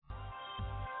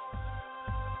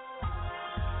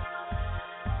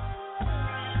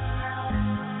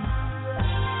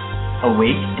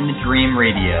Awake in the Dream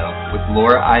Radio with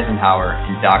Laura Eisenhower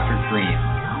and Dr. Dream.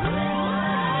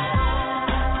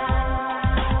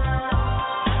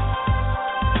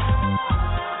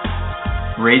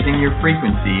 Raising your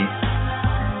frequency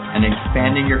and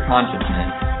expanding your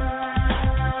consciousness,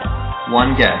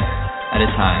 one guest at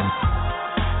a time.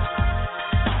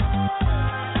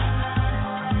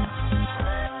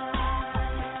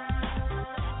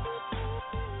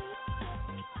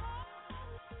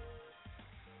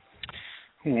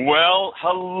 Well,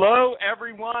 hello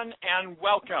everyone and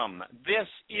welcome. This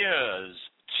is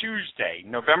Tuesday,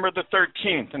 November the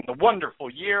 13th in the wonderful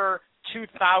year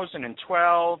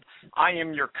 2012. I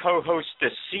am your co-host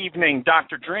this evening,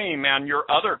 Dr. Dream, and your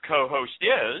other co-host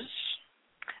is...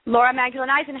 Laura Magdalene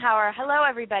Eisenhower. Hello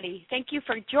everybody. Thank you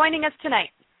for joining us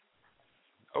tonight.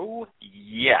 Oh,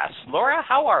 yes. Laura,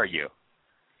 how are you?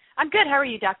 I'm good. How are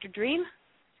you, Dr. Dream?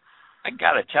 I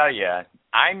gotta tell you,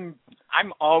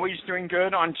 I'm always doing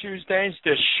good on Tuesdays.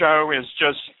 This show is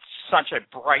just such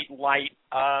a bright light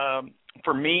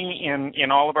for me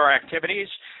in all of our activities.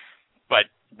 But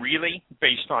really,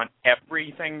 based on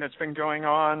everything that's been going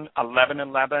on,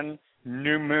 11/11,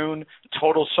 new moon,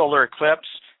 total solar eclipse,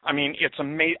 I mean, it's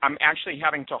amazing. I'm actually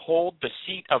having to hold the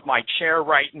seat of my chair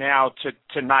right now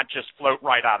to not just float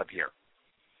right out of here.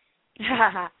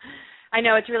 I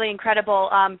know, it's really incredible.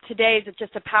 Today is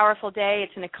just a powerful day.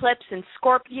 It's an eclipse in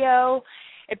Scorpio.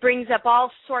 It brings up all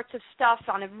sorts of stuff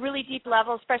on a really deep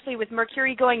level, especially with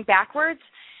Mercury going backwards.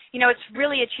 You know, it's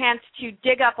really a chance to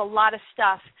dig up a lot of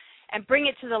stuff and bring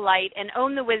it to the light and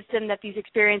own the wisdom that these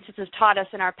experiences have taught us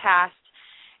in our past.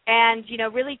 And, you know,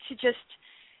 really to just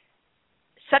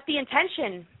set the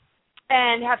intention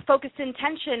and have focused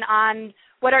intention on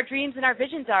what our dreams and our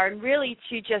visions are, and really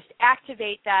to just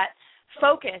activate that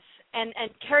focus and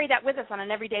carry that with us on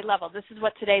an everyday level. This is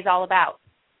what today's all about.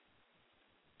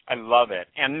 I love it.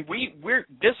 And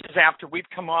this is after we've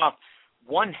come off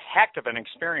one heck of an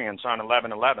experience on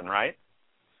 11/11, right?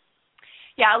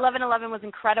 Yeah, 11/11 was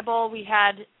incredible. We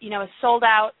had, you know, a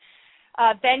sold-out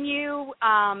venue.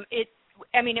 It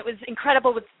was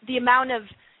incredible with the amount of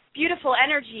beautiful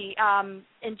energy and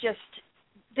just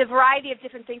the variety of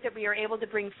different things that we were able to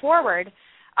bring forward.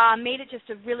 Made it just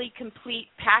a really complete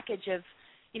package of,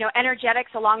 you know,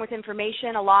 energetics along with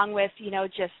information, along with, you know,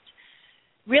 just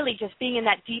really just being in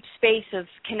that deep space of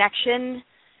connection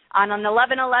on an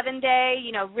 11/11 day,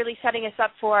 you know, really setting us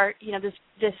up for, you know,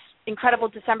 this incredible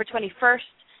December 21st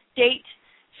date.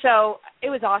 So it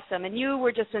was awesome, and you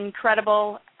were just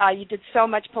incredible. You did so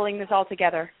much pulling this all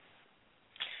together.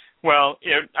 Well,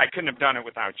 I couldn't have done it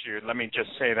without you. Let me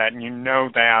just say that, and you know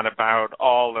that about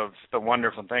all of the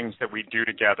wonderful things that we do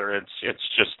together. It's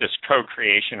just this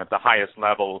co-creation at the highest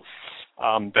level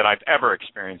that I've ever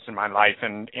experienced in my life,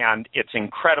 and it's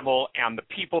incredible. And the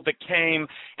people that came,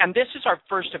 and this is our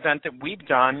first event that we've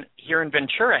done here in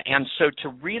Ventura, and so to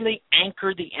really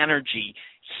anchor the energy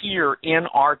here in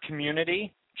our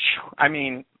community, I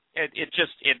mean,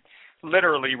 it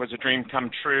literally was a dream come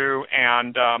true,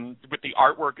 and with the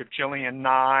artwork of Jillian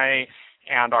Nye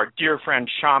and our dear friend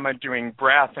Shama doing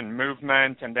breath and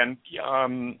movement, and then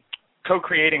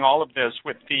co-creating all of this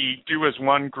with the Do As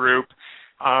One group,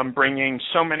 bringing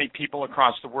so many people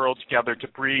across the world together to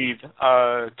breathe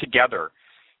together.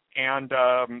 And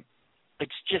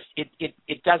it's just,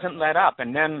 it doesn't let up.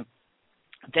 And then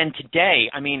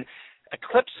today, I mean,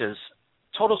 eclipses,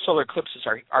 total solar eclipses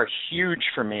are huge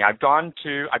for me. I've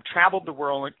traveled the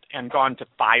world and gone to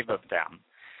 5 of them.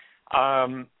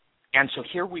 And so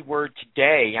here we were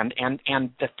today, and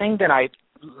the thing that I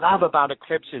love about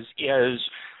eclipses is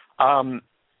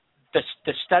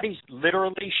the studies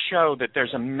literally show that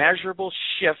there's a measurable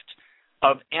shift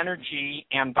of energy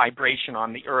and vibration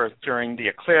on the Earth during the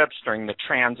eclipse, during the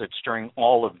transits, during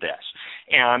all of this.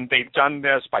 And they've done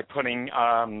this by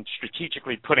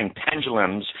strategically putting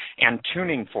pendulums and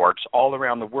tuning forks all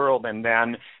around the world, and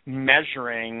then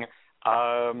measuring,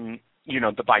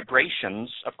 the vibrations,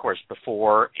 of course,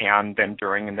 before and then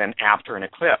during and then after an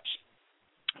eclipse.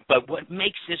 But what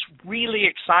makes this really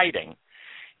exciting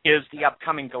is the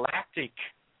upcoming galactic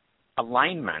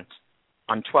alignment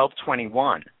on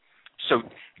 12/21. So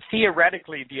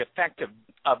theoretically, the effect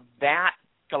of that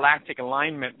galactic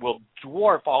alignment will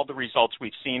dwarf all the results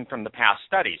we've seen from the past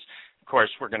studies. Of course,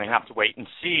 we're going to have to wait and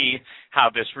see how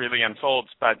this really unfolds,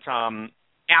 but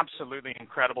absolutely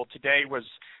incredible. Today was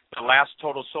the last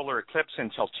total solar eclipse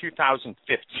until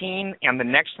 2015, and the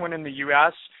next one in the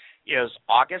U.S. is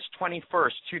August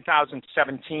 21st,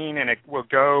 2017, and it will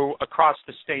go across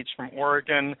the states from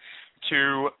Oregon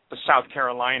to South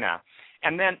Carolina.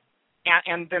 And then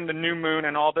and then the new moon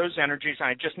and all those energies. And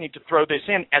I just need to throw this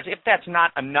in, as if that's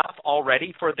not enough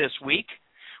already for this week.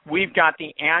 We've got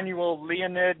the annual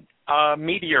Leonid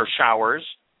meteor showers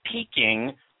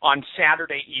peaking on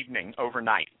Saturday evening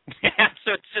overnight.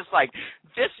 So it's just like,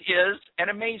 this is an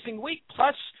amazing week.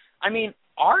 Plus, I mean,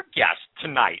 our guest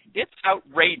tonight, it's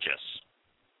outrageous.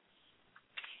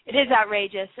 It is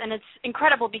outrageous, and it's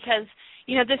incredible because,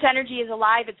 you know, this energy is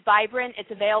alive, it's vibrant,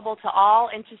 it's available to all,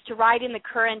 and just to ride in the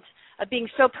current of being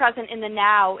so present in the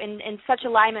now, in such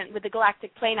alignment with the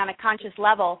galactic plane on a conscious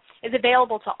level, is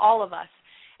available to all of us.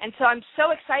 And so I'm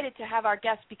so excited to have our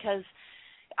guest because,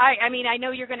 I mean, I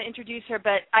know you're going to introduce her,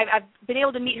 but I've been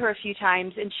able to meet her a few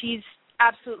times, and she's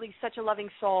absolutely such a loving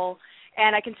soul,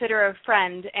 and I consider her a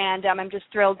friend, and I'm just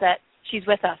thrilled that she's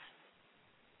with us.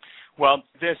 Well,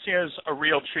 this is a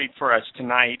real treat for us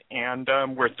tonight, and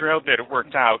we're thrilled that it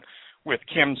worked out with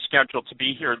Kim's schedule to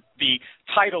be here. The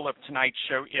title of tonight's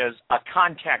show is A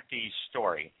Contactee's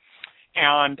Story.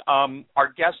 And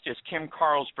our guest is Kim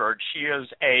Carlsberg. She is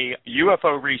a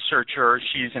UFO researcher.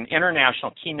 She's an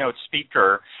international keynote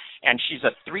speaker, and she's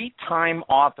a three-time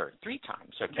author. 3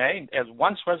 times, okay? As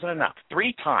once wasn't enough.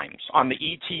 3 times on the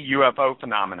ET UFO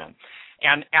phenomenon.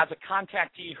 And as a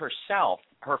contactee herself,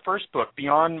 her first book,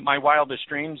 Beyond My Wildest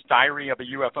Dreams, Diary of a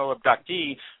UFO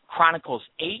Abductee, chronicles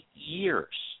 8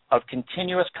 years of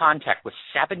continuous contact with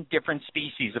 7 different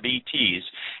species of ETs,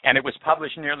 and it was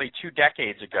published nearly 2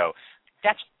 decades ago.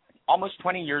 That's almost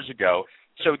 20 years ago.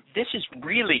 So this is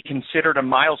really considered a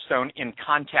milestone in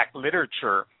contact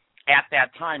literature at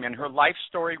that time, and her life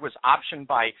story was optioned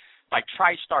by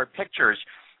TriStar Pictures.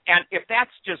 And if that's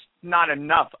just not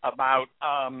enough about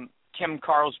Kim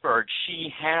Carlsberg, she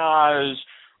has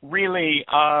really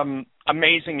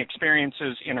amazing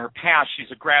experiences in her past.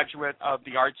 She's a graduate of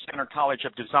the Art Center College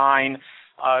of Design.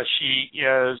 She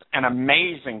is an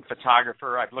amazing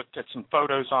photographer. I've looked at some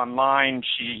photos online.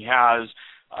 She has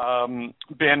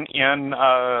been in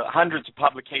hundreds of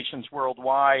publications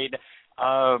worldwide.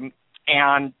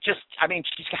 And just, I mean,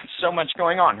 she's got so much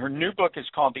going on. Her new book is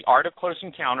called The Art of Close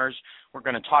Encounters. We're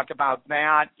going to talk about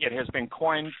that. It has been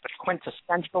coined the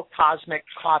quintessential cosmic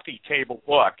coffee table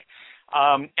book.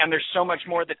 And there's so much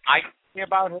more that I can say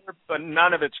about her, but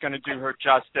none of it's going to do her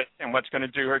justice. And what's going to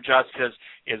do her justice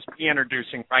is be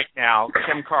introducing right now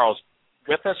Kim Carls.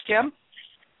 With us, Kim?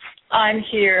 I'm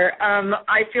here.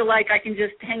 I feel like I can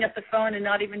just hang up the phone and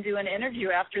not even do an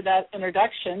interview after that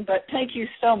introduction, but thank you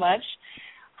so much.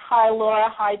 Hi, Laura.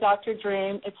 Hi, Dr.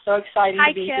 Dream. It's so exciting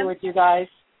to be here with you guys.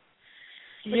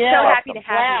 We're so happy to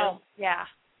have you. Yeah.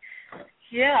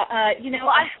 Yeah.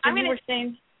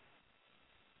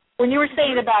 When you were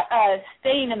saying about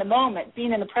staying in the moment,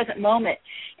 being in the present moment,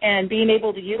 and being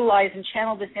able to utilize and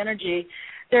channel this energy,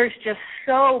 there's just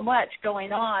so much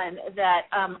going on that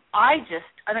I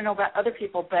don't know about other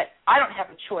people, but I don't have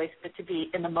a choice but to be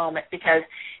in the moment, because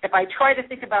if I try to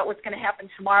think about what's going to happen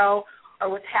tomorrow or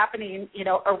what's happening,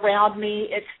 around me,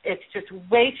 it's just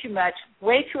way too much,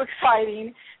 way too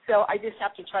exciting. So I just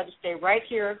have to try to stay right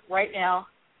here, right now,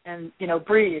 and,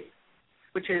 breathe,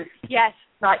 which is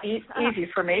not easy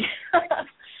for me.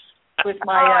 With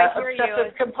my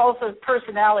obsessive compulsive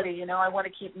personality, I want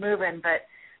to keep moving, but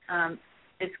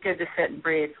it's good to sit and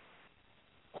breathe.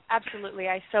 Absolutely,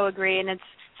 I so agree, and it's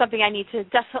something I need to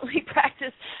definitely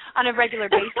practice on a regular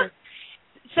basis.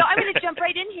 So I'm going to jump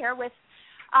right in here with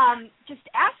just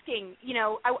asking,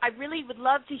 I really would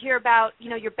love to hear about,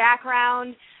 your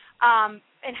background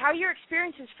and how your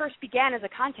experiences first began as a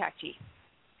contactee.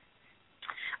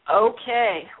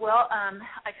 Okay. Well,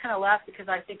 I kind of laugh because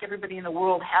I think everybody in the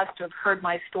world has to have heard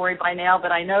my story by now,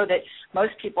 but I know that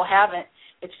most people haven't.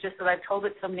 It's just that I've told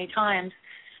it so many times.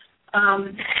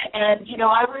 And,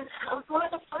 I was one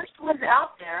of the first ones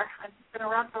out there. I've been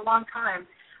around for a long time.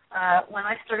 When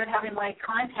I started having my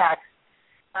contacts,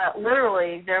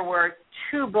 literally there were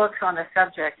 2 books on the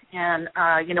subject, and,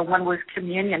 one was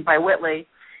Communion by Whitley,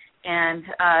 and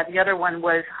the other one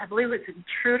was, I believe it was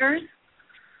Intruders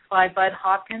by Bud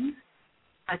Hopkins.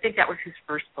 I think that was his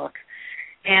first book.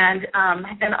 And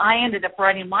then I ended up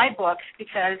writing my book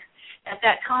because at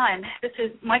that time,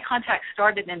 my contact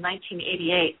started in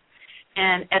 1988,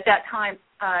 and at that time,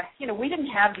 we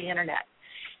didn't have the internet,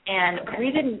 and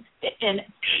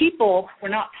people were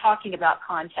not talking about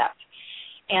contact.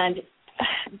 And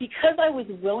because I was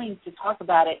willing to talk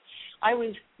about it, I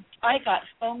got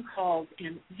phone calls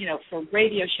and for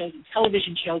radio shows and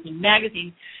television shows and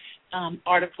magazine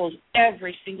articles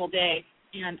every single day,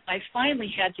 and I finally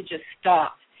had to just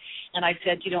stop. And I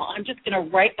said, I'm just going to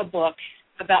write a book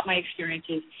about my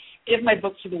experiences, give my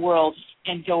book to the world,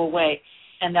 and go away.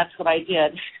 And that's what I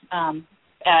did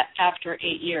after 8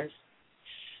 years.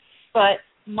 But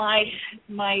my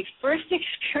first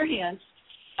experience,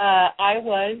 I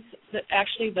was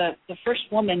actually the first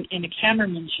woman in a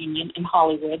cameraman's union in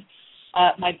Hollywood.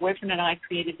 My boyfriend and I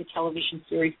created the television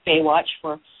series Baywatch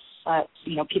for,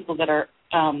 people that are,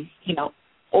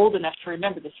 old enough to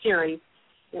remember the series.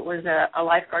 It was a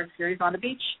lifeguard series on the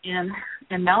beach in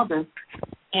Malibu.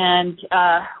 And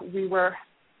we were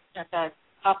at the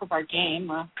top of our game.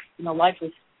 Life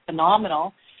was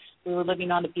phenomenal. We were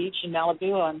living on the beach in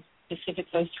Malibu on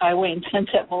Pacific Coast Highway and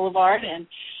Sunset Boulevard. And,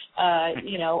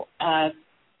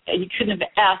 you couldn't have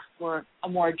asked for a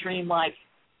more dreamlike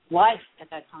life at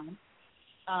that time.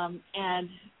 And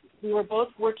we were both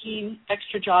working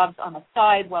extra jobs on the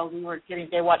side while we were getting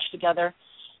Baywatch together.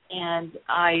 And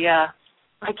I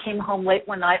came home late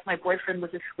one night. My boyfriend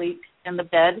was asleep in the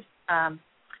bed.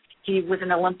 He was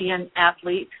an Olympian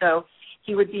athlete, so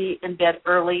he would be in bed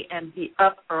early and be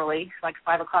up early, like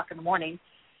 5 o'clock in the morning.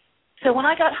 So when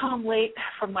I got home late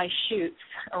from my shoots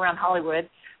around Hollywood,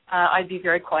 I'd be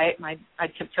very quiet, and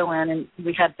I'd tiptoe in, and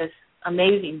we had this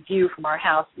amazing view from our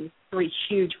house, these 3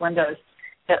 huge windows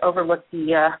that overlooked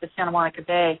the Santa Monica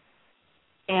Bay.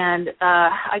 And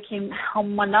I came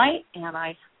home one night, and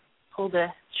I pulled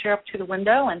a chair up to the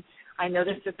window, and I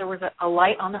noticed that there was a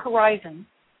light on the horizon,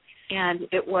 and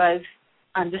it was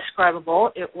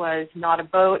undescribable. It was not a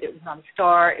boat. It was not a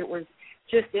star. It was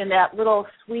just in that little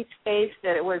sweet space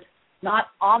that it was not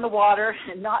on the water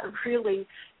and not really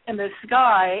in the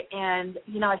sky. And,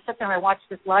 I sat there and I watched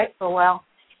this light for a while,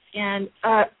 and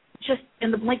just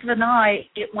in the blink of an eye,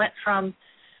 it went from,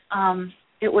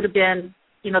 it would have been,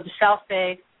 the South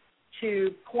Bay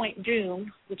to Point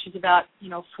Dume, which is about,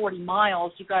 40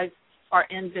 miles. You guys are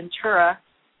in Ventura,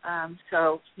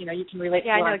 so, you can relate to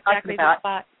what I'm talking about. The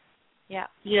spot. Yeah.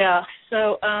 Yeah.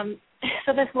 So,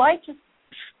 so this light just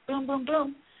boom, boom,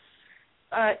 boom,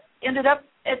 ended up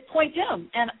at Point Dume,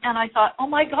 and I thought, oh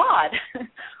my God,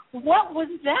 what was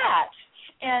that?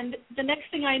 And the next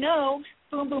thing I know,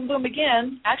 boom, boom, boom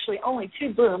again. Actually, only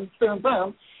 2 booms, boom,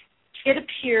 boom. It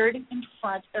appeared in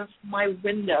front of my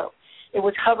window. It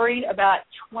was hovering about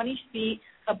 20 feet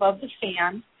above the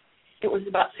sand. It was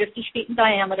about 50 feet in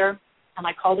diameter, and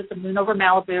I called it the moon over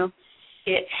Malibu.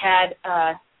 It had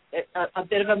a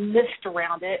bit of a mist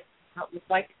around it. It looked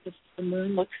like the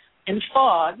moon looks in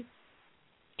fog.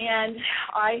 And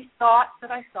I thought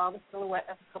that I saw the silhouette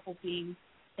of a couple beings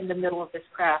in the middle of this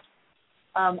craft.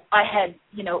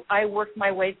 I worked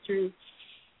my way through,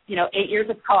 8 years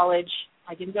of college.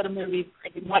 I didn't go to movies. I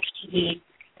didn't watch TV.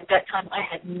 At that time, I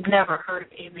had never heard of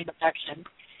alien abduction.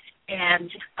 And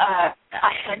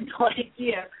I had no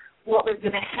idea what was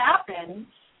going to happen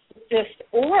with this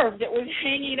orb that was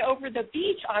hanging over the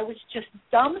beach. I was just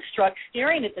dumbstruck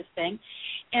staring at this thing.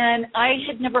 And I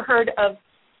had never heard of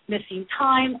missing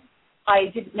time. I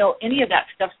didn't know any of that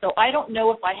stuff, so I don't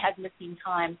know if I had missing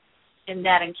time in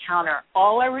that encounter.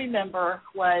 All I remember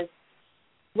was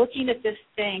looking at this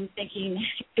thing thinking,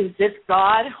 is this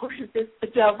God or is this the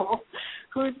devil?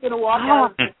 Who's going to walk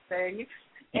out of this thing?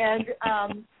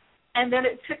 And then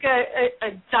it took a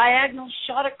diagonal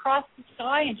shot across the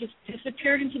sky and just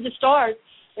disappeared into the stars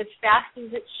as fast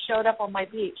as it showed up on my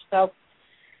beach. So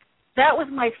that was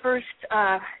my first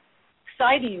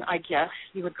sighting, I guess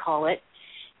you would call it.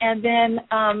 And then,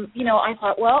 I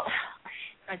thought, well,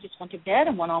 I just went to bed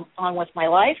and went on with my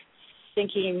life,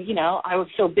 thinking, I was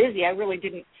so busy. I really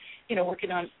didn't,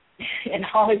 working in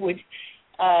Hollywood,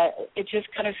 it just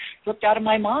kind of slipped out of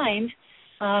my mind.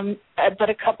 But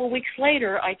a couple weeks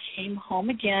later, I came home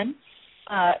again.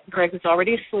 Greg was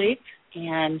already asleep,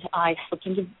 and I slipped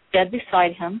into bed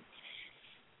beside him.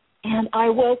 And I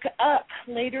woke up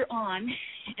later on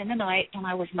in the night, and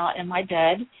I was not in my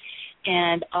bed,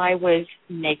 and I was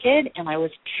naked, and I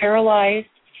was paralyzed,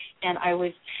 and I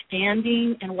was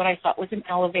standing in what I thought was an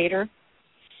elevator.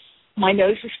 My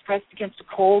nose was pressed against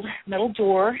a cold metal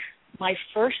door. My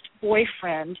first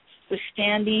boyfriend was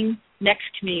standing next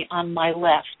to me on my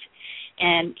left,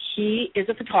 and he is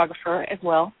a photographer as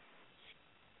well,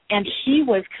 and he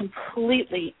was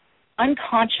completely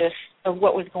unconscious of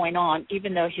what was going on,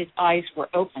 even though his eyes were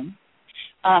open.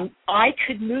 I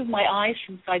could move my eyes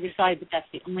from side to side, but that's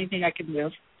the only thing I could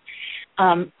move.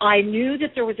 I knew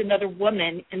that there was another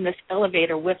woman in this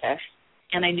elevator with us,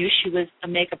 and I knew she was a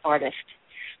makeup artist.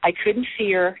 I couldn't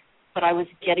see her, but I was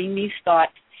getting these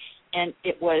thoughts, and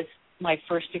it was my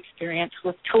first experience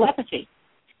with telepathy.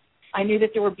 I knew that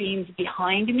there were beings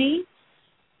behind me,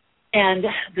 and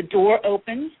the door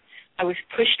opened. I was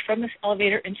pushed from this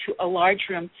elevator into a large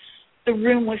room. The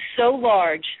room was so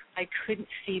large, I couldn't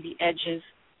see the edges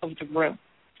of the room.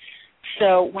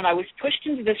 So when I was pushed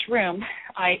into this room,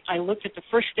 I looked at the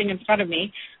first thing in front of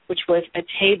me, which was a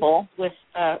table with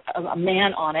a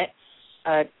man on it,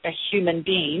 a human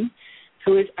being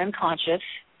who is unconscious,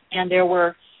 and there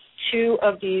were two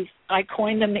of these, I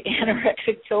coined them the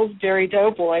anorexic Pillsbury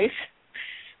Doughboys,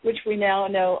 which we now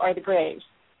know are the Greys.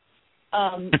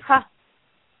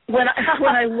 When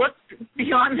I looked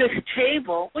beyond this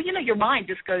table, well, your mind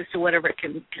just goes to whatever it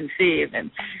can conceive, and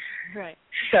right.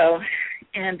 So,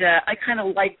 and I kind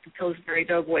of liked the Pillsbury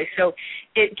Doughboy, so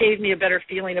it gave me a better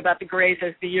feeling about the Greys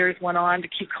as the years went on to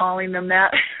keep calling them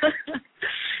that.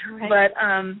 Right. But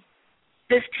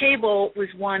this table was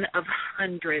one of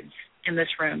hundreds in this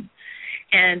room,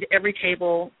 and every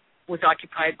table was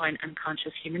occupied by an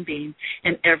unconscious human being,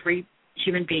 and every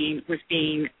human being was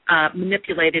being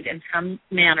manipulated in some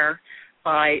manner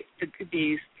by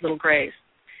these little Greys.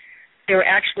 They were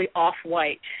actually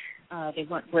off-white. They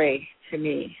weren't gray to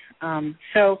me.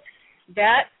 So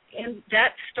that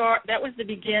was the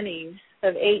beginning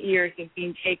of 8 years of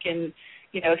being taken,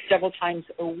 several times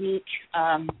a week.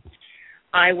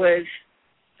 I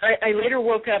later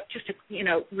woke up, just a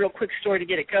real quick story to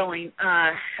get it going.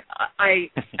 I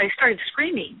started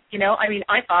screaming.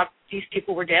 I thought these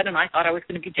people were dead, and I thought I was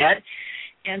going to be dead,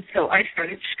 and so I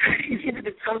started screaming at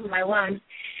the top of my lungs.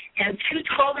 And two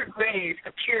taller Greys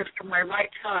appeared from my right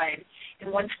side,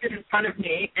 and one stood in front of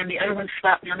me, and the other one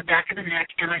slapped me on the back of the neck,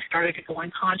 and I started to go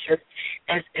unconscious,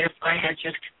 as if I had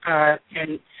just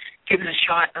been given a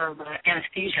shot of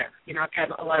anesthesia. I've had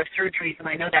a lot of surgeries, and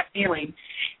I know that feeling.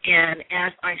 And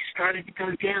as I started to go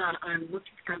down, I'm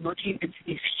looking into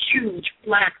these huge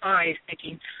black eyes,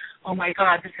 thinking, oh, my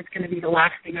God, this is going to be the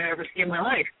last thing I ever see in my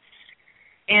life.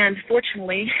 And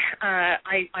fortunately,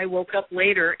 I woke up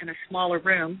later in a smaller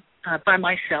room by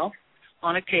myself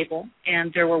on a table,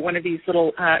 and there were one of these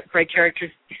little Grey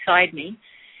characters beside me,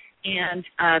 and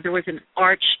there was an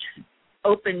arched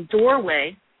open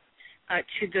doorway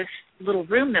to this little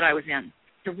room that I was in.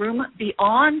 The room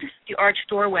beyond the arched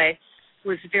doorway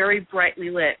was very brightly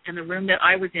lit, and the room that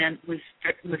I was in was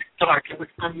dark. It was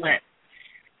unlit.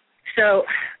 So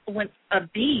when a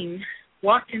being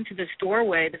walked into this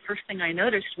doorway, the first thing I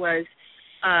noticed was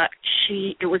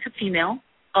it was a female,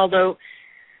 although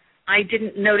I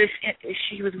didn't notice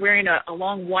she was wearing a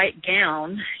long white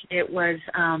gown. It was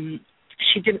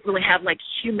she didn't really have like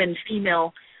human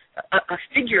female, a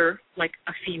figure like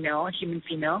a human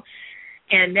female.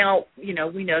 And now,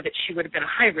 we know that she would have been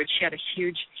a hybrid. She had a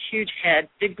huge, huge head,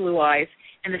 big blue eyes,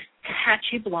 and this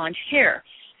patchy blonde hair.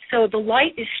 So the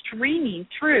light is streaming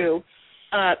through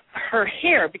her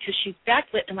hair because she's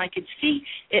backlit, and I could see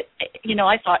it.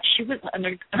 I thought she was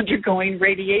undergoing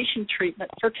radiation treatment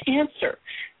for cancer.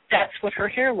 That's what her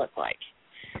hair looked like.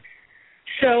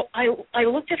 So I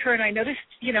looked at her, and I noticed,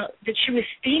 that she was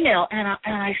female, and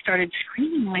I started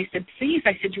screaming. I said, please,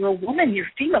 you're a woman, you're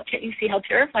female. Can't you see how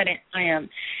terrified I am?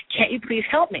 Can't you please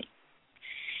help me?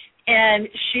 And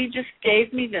she just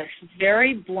gave me this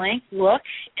very blank look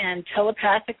and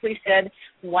telepathically said,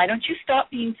 why don't you stop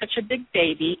being such a big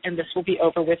baby, and this will be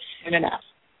over with soon enough.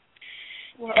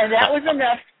 Well, and that was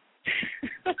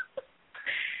enough.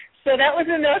 So that was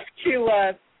enough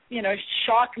to,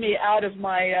 shock me out of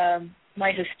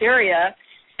my hysteria,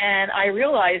 and I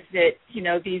realized that,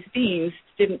 these beings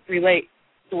didn't relate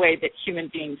the way that human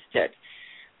beings did.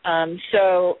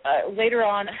 So later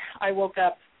on, I woke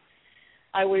up.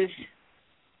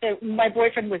 My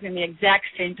boyfriend was in the exact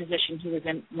same position he was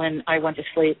in when I went to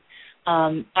sleep.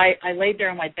 I laid there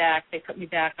on my back. They put me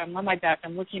back. I'm on my back.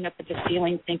 I'm looking up at the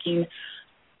ceiling thinking,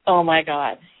 oh, my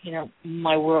God,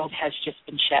 my world has just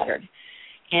been shattered.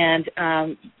 And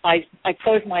I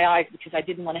closed my eyes because I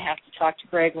didn't want to have to talk to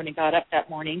Greg when he got up that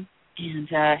morning. And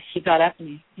he got up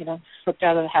and he, slipped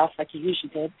out of the house like he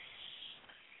usually did.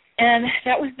 And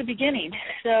that was the beginning.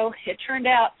 So it turned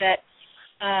out that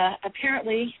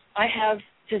apparently I have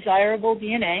desirable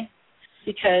DNA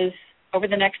because over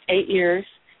the next 8 years,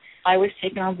 I was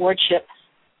taken on board ship,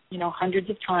 hundreds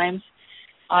of times.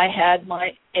 I had my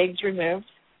eggs removed.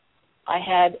 I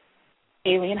had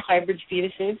alien hybrid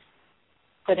fetuses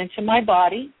put into my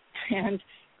body and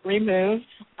removed.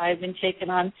 I've been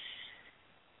taken on,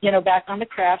 back on the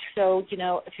craft. So,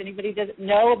 if anybody doesn't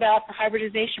know about the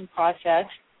hybridization process,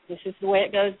 this is the way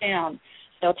it goes down.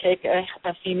 They'll take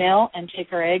a female and take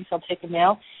her eggs. They'll take a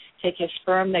male, take his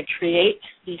sperm. They create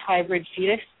the hybrid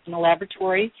fetus in the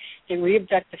laboratory. They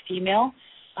reabduct the female,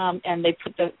 and they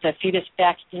put the fetus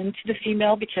back into the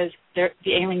female because the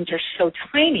aliens are so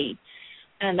tiny,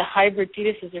 and the hybrid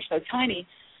fetuses are so tiny.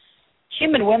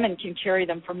 Human women can carry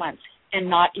them for months and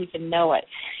not even know it.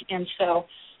 And so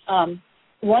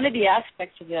one of the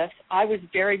aspects of this, I was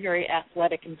very, very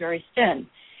athletic and very thin.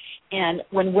 And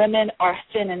when women are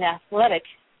thin and athletic,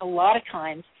 a lot of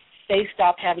times they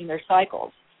stop having their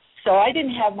cycles. So I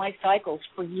didn't have my cycles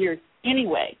for years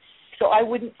anyway, so I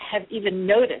wouldn't have even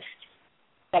noticed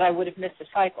that I would have missed a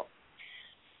cycle.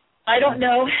 I don't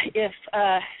know if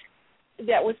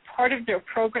that was part of their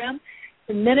program.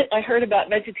 The minute I heard about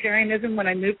vegetarianism when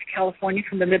I moved to California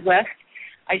from the Midwest,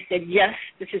 I said, yes,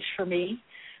 this is for me.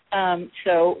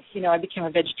 So, I became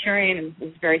a vegetarian and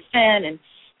was very thin,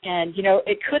 and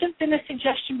it could have been a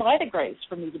suggestion by the Greys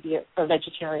for me to be a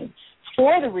vegetarian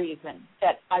for the reason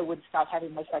that I would stop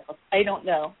having my cycles. I don't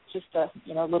know, just a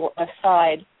little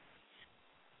aside.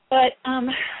 But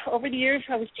over the years,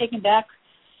 I was taken back,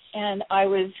 and I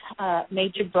was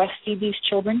made to breastfeed these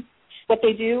children. What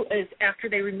they do is after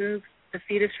they remove the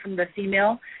fetus from the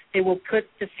female, they will put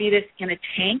the fetus in a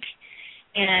tank,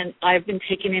 and I've been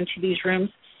taken into these rooms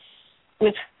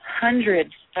with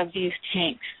hundreds of these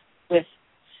tanks with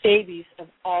babies of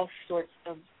all sorts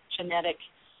of genetic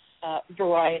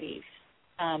varieties.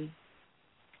 And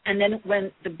then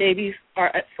when the babies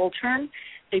are at full term,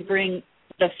 they bring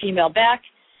the female back,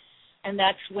 and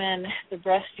that's when the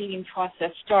breastfeeding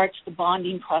process starts, the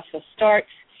bonding process starts,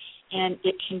 and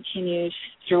it continues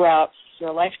throughout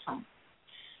your lifetime.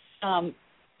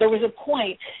 There was a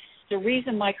point, the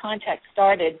reason my contact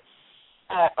started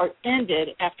or ended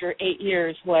after 8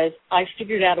 years was I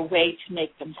figured out a way to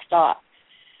make them stop.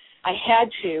 I had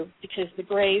to, because the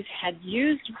Greys had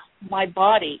used my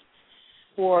body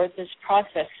for this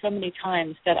process so many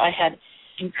times that I had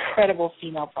incredible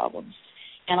female problems.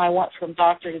 And I went from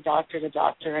doctor to doctor to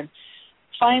doctor. And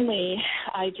finally,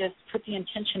 I just put the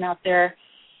intention out there.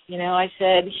 I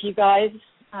said, you guys,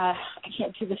 I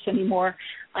can't do this anymore.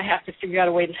 I have to figure out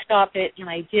a way to stop it. And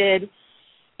I did.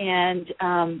 And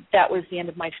that was the end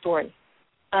of my story.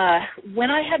 When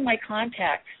I had my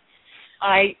contacts,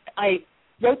 I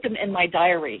wrote them in my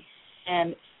diary.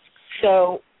 And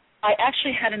so I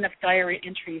actually had enough diary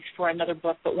entries for another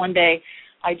book, but one day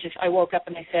I woke up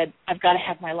and I said, I've got to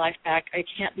have my life back. I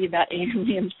can't be about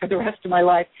aliens for the rest of my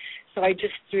life. So I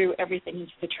just threw everything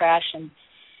into the trash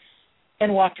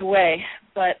and walked away.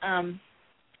 But,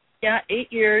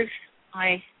 8 years.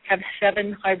 I have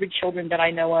 7 hybrid children that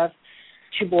I know of,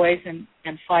 2 boys and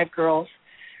 5 girls.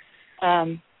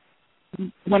 When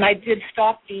I did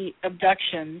stop the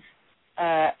abductions,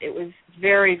 it was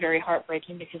very, very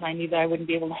heartbreaking because I knew that I wouldn't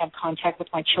be able to have contact with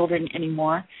my children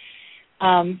anymore.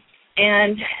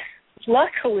 And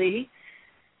luckily,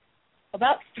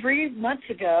 about 3 months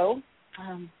ago,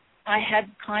 I had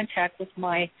contact with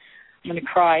my, I'm going to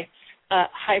cry,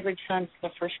 hybrid son for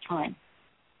the first time.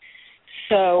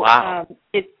 So wow.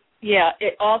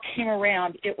 It all came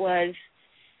around. It was,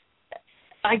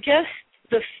 I guess,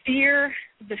 the fear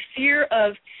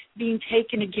of being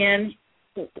taken again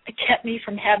kept me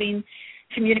from having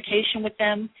communication with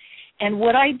them. And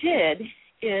what I did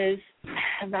is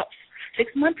about 6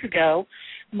 months ago,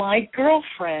 my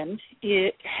girlfriend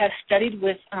has studied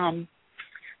with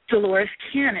Dolores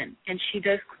Cannon, and she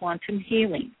does quantum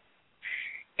healing.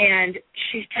 And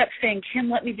she kept saying, Kim,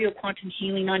 let me do a quantum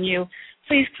healing on you.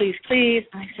 Please, please, please.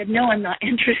 And I said, no, I'm not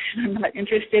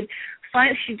interested.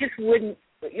 Finally, she just wouldn't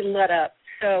let up.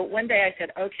 So one day I said,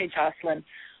 okay, Jocelyn,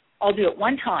 I'll do it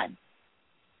one time.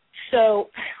 So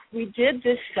we did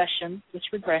this session, this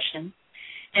regression,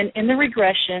 and in the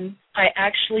regression, I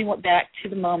actually went back to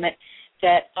the moment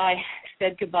that I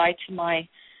said goodbye to my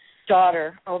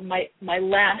daughter, or my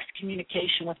last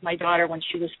communication with my daughter when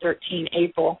she was 13,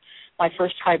 April, my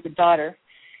first hybrid daughter.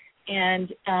 And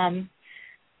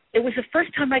it was the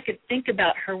first time I could think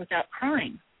about her without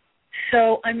crying.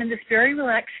 So I'm in this very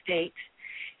relaxed state,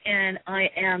 and I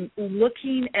am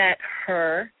looking at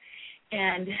her,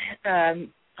 and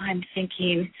I'm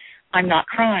thinking, I'm not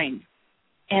crying.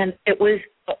 And it was,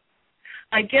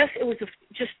 I guess it was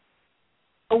just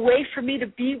a way for me to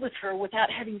be with her without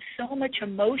having so much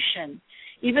emotion,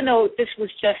 even though this was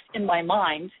just in my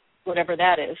mind, whatever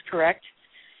that is, correct?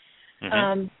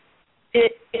 Mm-hmm.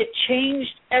 It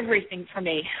changed everything for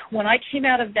me. When I came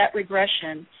out of that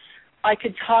regression, I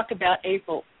could talk about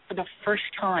April for the first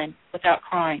time without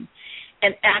crying,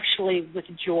 and actually with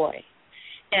joy.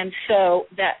 And so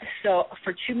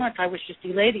for 2 months I was just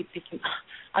elated, thinking,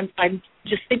 I'm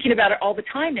just thinking about it all the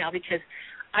time now because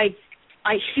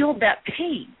I healed that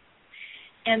pain.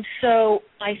 And so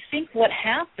I think what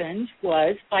happened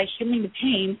was, by healing the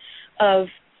pain of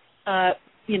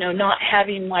not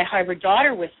having my hybrid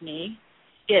daughter with me,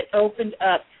 it opened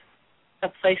up a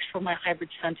place for my hybrid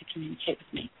son to communicate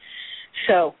with me.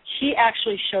 So he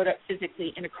actually showed up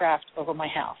physically in a craft over my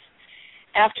house.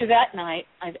 After that night,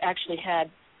 I've actually had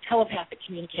telepathic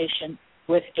communication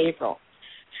with April.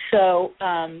 So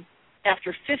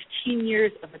after 15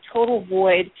 years of a total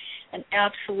void and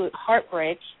absolute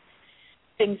heartbreak,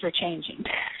 things are changing.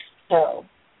 So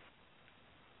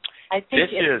I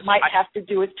think it might have to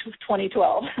do with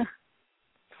 2012.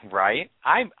 Right.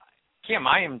 Kim,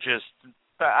 I am just,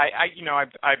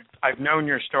 I've known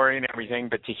your story and everything,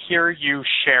 but to hear you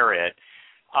share it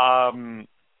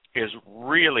is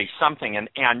really something.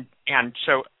 And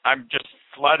so I'm just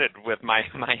flooded with my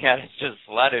head is just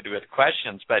flooded with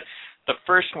questions. But the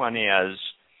first one is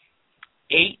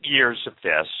 8 years of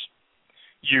this.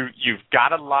 You've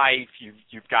got a life.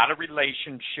 You've got a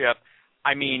relationship.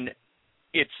 I mean,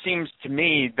 it seems to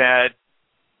me that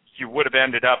you would have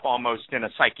ended up almost in a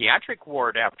psychiatric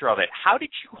ward after all that. How did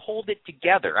you hold it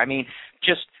together? I mean,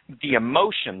 just the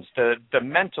emotions, the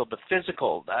mental, the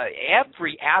physical,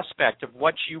 every aspect of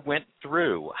what you went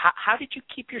through. How did you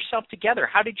keep yourself together?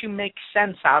 How did you make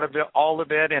sense out of it, all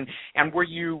of it? And were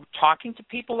you talking to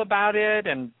people about it?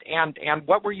 And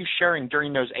what were you sharing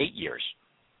during those 8 years?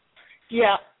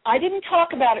 Yeah, I didn't talk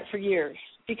about it for years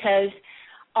because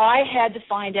I had to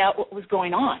find out what was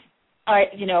going on. I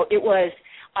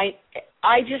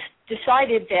just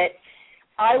decided that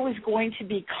I was going to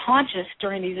be conscious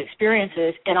during these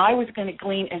experiences, and I was going to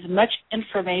glean as much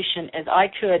information as I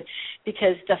could,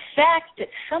 because the fact that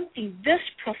something this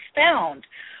profound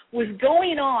was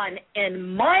going on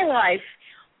in my life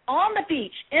on the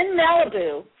beach in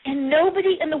Malibu, and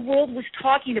nobody in the world was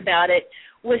talking about it,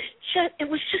 was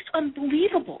just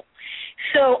unbelievable.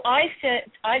 So I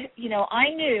said, I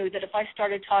knew that if I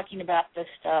started talking about this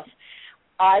stuff,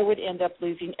 I would end up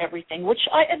losing everything, which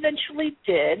I eventually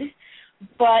did.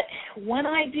 But when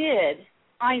I did,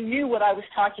 I knew what I was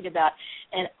talking about,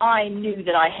 and I knew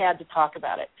that I had to talk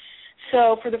about it.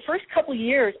 So for the first couple of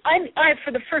years,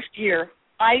 for the first year,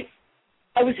 I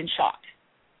was in shock.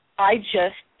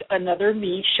 Another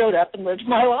me showed up and lived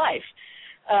my life.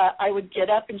 I would get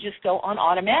up and just go on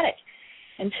automatic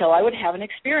until I would have an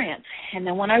experience. And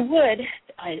then when I would,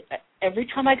 every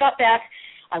time I got back,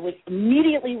 I would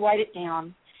immediately write it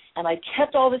down, and I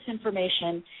kept all this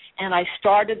information, and I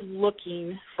started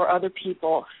looking for other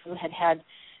people who had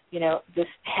this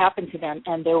happen to them,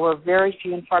 and there were very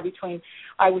few and far between.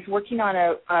 I was working on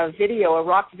a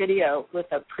rock video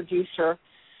with a producer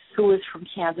who was from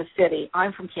Kansas City.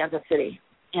 I'm from Kansas City,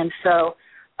 and so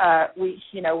we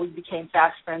became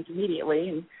fast friends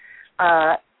immediately.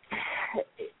 And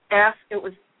it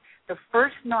was the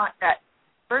that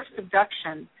first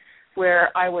abduction where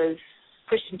I was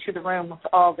pushed into the room with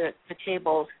all the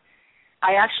tables.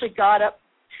 I actually got up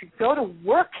to go to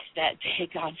work that day.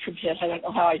 God forbid, I don't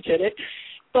know how I did it.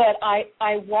 But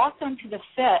I walked onto the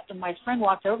set, and my friend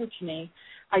walked over to me.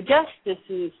 I guess this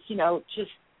is,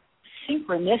 just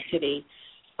synchronicity.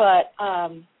 But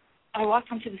I walked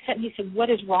onto the set, and he said, "What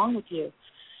is wrong with you?"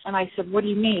 And I said, "What do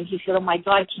you mean?" He said, "Oh, my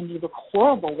God, Kim, you look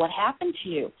horrible. What happened to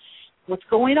you? What's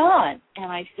going on?" And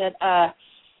I said,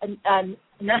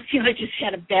 nothing. I just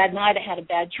had a bad night. I had a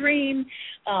bad dream,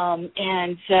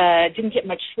 and didn't get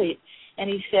much sleep. And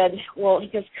he said, he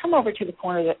goes, "Come over to the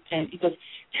corner of the tent." He goes,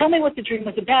 "Tell me what the dream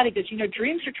was about." He goes,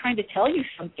 "Dreams are trying to tell you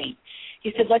something."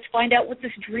 He said, "Let's find out what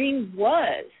this dream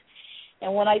was."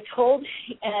 And when I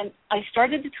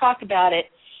started to talk about it,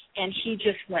 and he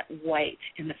just went white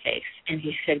in the face. And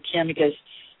he said, "Kim," he goes,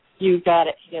 "you got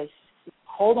it." He goes,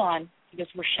 "Hold on." He goes,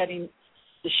 "We're shutting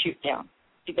the shoot down."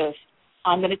 He goes,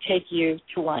 "I'm going to take you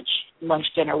to lunch,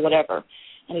 dinner, whatever."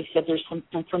 And he said, "There's some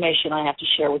information I have to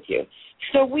share with you."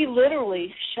 So we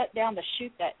literally shut down the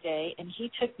shoot that day, and he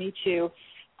took me to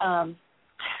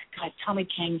Tommy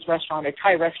King's restaurant, or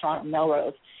Thai restaurant in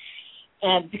Melrose,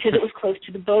 and because it was close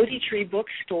to the Bodhi Tree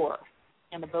bookstore.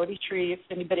 And the Bodhi Tree, if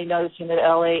anybody knows in the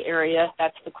L.A. area,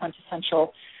 that's the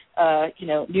quintessential,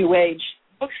 New Age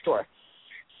bookstore.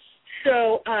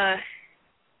 So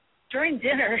during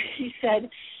dinner, he said,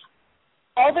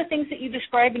 "All the things that you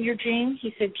describe in your dream,"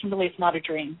 he said, "Kimberly, it's not a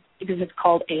dream, because it's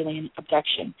called alien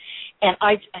abduction." And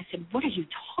I said, "What are you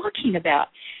talking about?"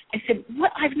 I said,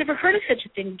 "What? I've never heard of such a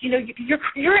thing.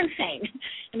 You're insane."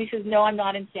 And he says, "No, I'm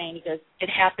not insane." He goes, "It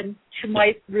happened to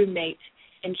my roommate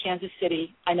in Kansas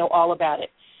City. I know all about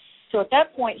it." So at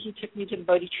that point, he took me to the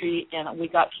Bodhi Tree, and we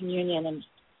got communion,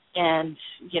 and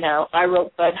I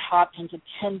wrote Bud Hopkins a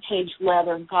 10-page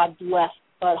letter, and God bless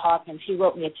Bud Hopkins. He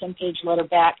wrote me a 10-page letter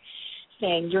back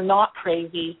saying, "You're not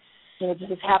crazy. This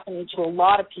is happening to a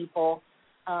lot of people."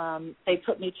 They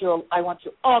put me through, I went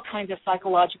through all kinds of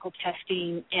psychological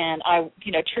testing, and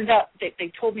turned out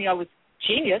they told me I was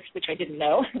genius, which I didn't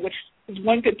know, which is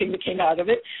one good thing that came out of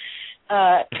it,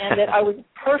 and that I was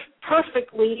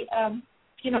perfectly,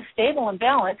 stable and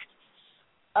balanced.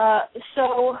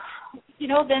 So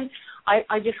then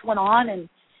I just went on, and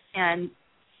And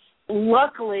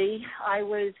luckily, I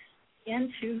was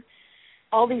into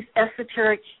all these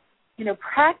esoteric,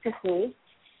 practices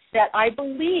that I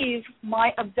believe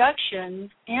my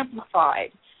abductions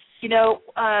amplified.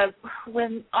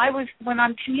 When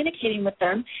I'm communicating with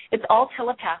them, it's all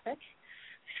telepathic.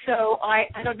 So I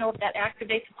don't know if that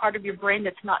activates a part of your brain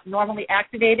that's not normally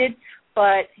activated,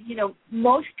 but,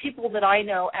 most people that I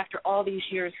know after all these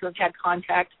years who have had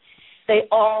contact, they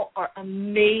all are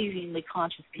amazingly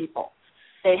conscious people.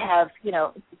 They have,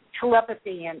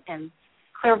 telepathy and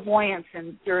clairvoyance,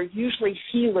 and they're usually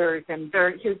healers, and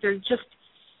they're just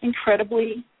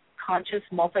incredibly conscious,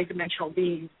 multidimensional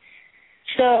beings.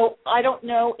 So I don't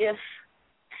know if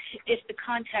the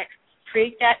contacts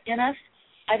create that in us.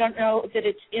 I don't know that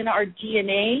it's in our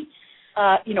DNA,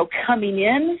 coming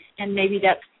in, and maybe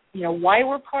that's, why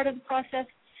we're part of the process.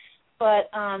 But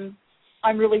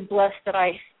I'm really blessed that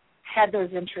I had those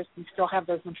interests and still have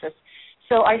those interests.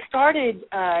 So I started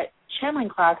channeling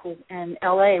classes in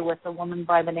L.A. with a woman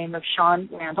by the name of Sean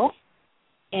Randall,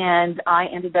 and I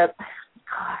ended up,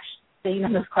 staying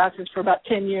in those classes for about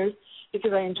 10 years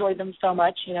because I enjoyed them so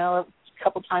much, a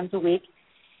couple times a week.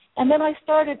 And then I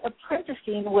started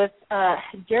apprenticing with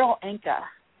Daryl Anka,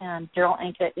 and Daryl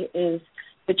Anka is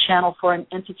the channel for an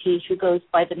entity who goes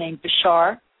by the name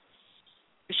Bashar.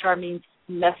 Bashar means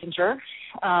messenger,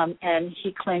 and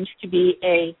he claims to be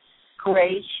a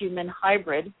gray human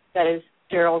hybrid that is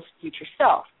Daryl's future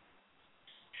self.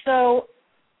 So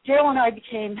Daryl and I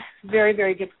became very,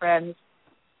 very good friends,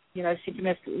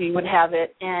 synchronistically would have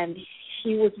it, and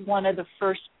he was one of the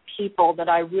first people that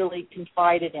I really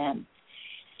confided in.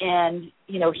 And,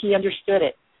 he understood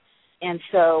it. And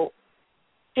so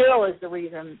Daryl is the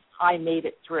reason I made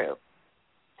it through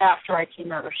after I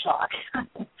came out of shock.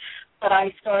 But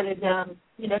I started,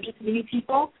 just meeting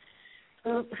people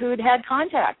who'd had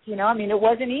contact. It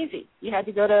wasn't easy. You had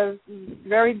to go to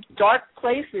very dark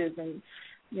places and,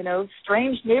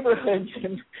 strange neighborhoods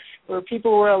and where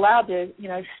people were allowed to,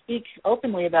 speak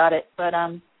openly about it. But,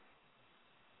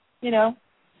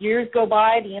 years go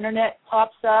by, the internet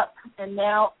pops up, and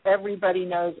now everybody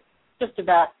knows just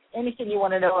about anything you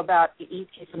want to know about the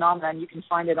ET phenomenon. You can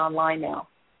find it online now.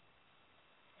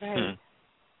 Right.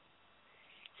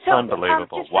 So,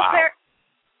 unbelievable. Wow.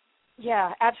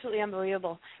 Yeah, absolutely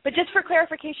unbelievable. But just for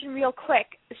clarification real quick,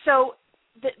 so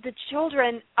the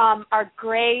children are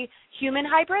gray human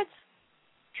hybrids?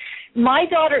 My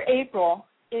daughter April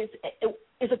is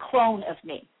a clone of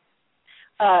me.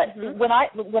 When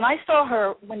I saw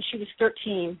her when she was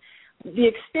 13, the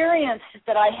experience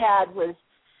that I had was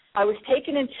I was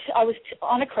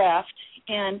on a craft,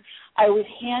 and I was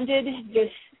handed this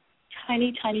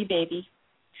tiny, tiny baby,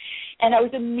 and I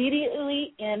was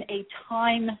immediately in a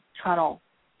time tunnel,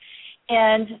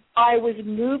 and I was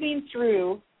moving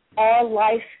through our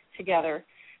life together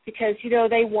because,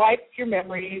 they wipe your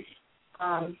memories,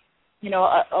 a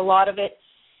lot of it.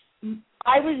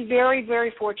 I was very,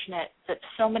 very fortunate that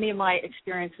so many of my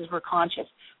experiences were conscious.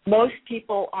 Most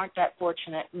people aren't that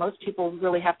fortunate. Most people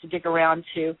really have to dig around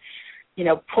to,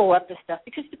 pull up the stuff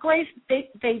because the Greys,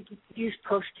 they use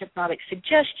post-hypnotic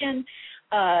suggestion.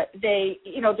 There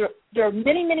are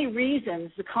many, many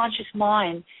reasons the conscious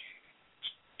mind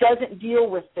doesn't deal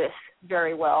with this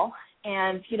very well.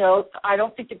 And, I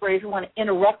don't think the Greys want to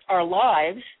interrupt our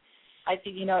lives. I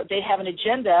think, they have an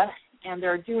agenda and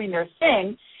they're doing their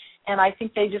thing. And I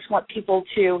think they just want people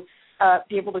to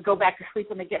be able to go back to sleep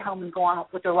when they get home and go on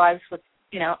with their lives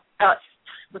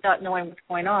without knowing what's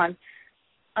going on.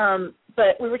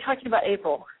 But we were talking about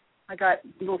April. I got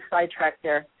a little sidetracked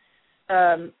there.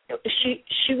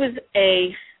 She was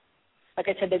like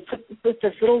I said, they put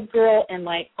this little girl in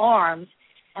my arms,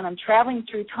 and I'm traveling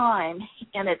through time,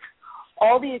 and it's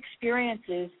all the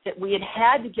experiences that we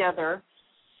had together,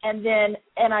 and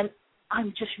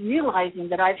I'm just realizing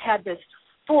that I've had this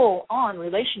full-on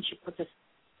relationship with this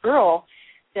girl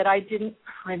that I didn't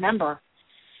remember.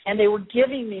 And they were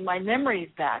giving me my memories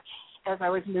back as I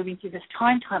was moving through this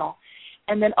time tunnel.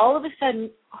 And then all of a sudden,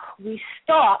 we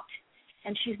stopped,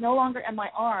 and she's no longer in my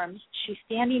arms. She's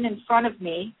standing in front of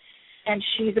me, and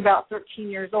she's about 13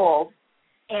 years old.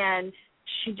 And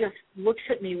she just looks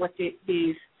at me with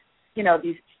these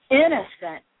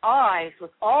innocent eyes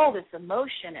with all this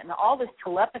emotion and all this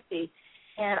telepathy.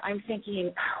 And I'm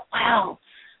thinking, wow,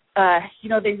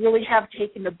 they really have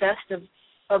taken the best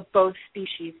of both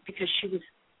species, because she was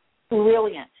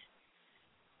brilliant,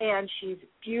 and she's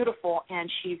beautiful, and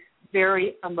she's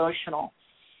very emotional.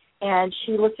 And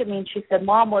she looked at me and she said,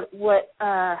 "Mom, what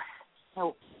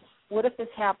if this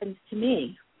happens to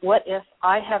me? What if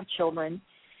I have children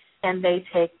and they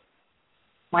take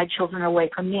my children away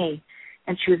from me?"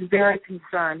 and she was very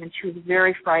concerned, and she was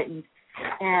very frightened.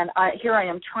 And here I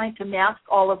am trying to mask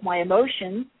all of my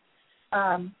emotions.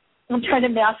 I'm trying to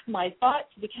mask my thoughts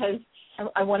because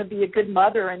I want to be a good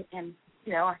mother and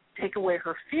take away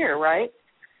her fear, right?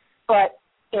 But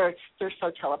they're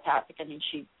so telepathic. I mean,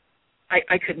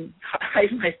 I couldn't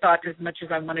hide my thoughts as much as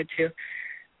I wanted to.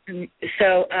 And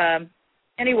so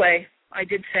anyway, I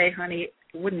did say, honey,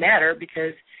 it wouldn't matter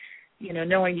because,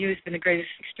 knowing you has been the greatest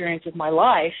experience of my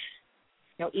life.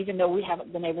 Even though we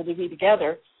haven't been able to be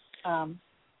together,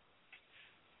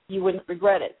 you wouldn't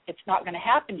regret it. It's not going to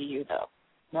happen to you,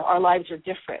 though. Our lives are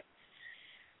different.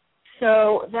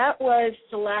 So that was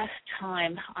the last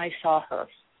time I saw her.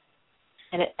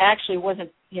 And it actually wasn't,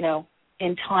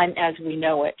 in time as we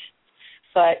know it.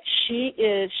 But she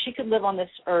could live on this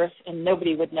earth and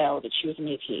nobody would know that she was an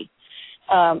ET.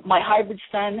 My hybrid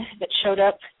son that showed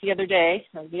up the other day,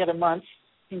 or the other month,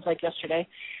 seems like yesterday,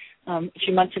 a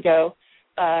few months ago,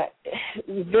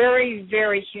 very,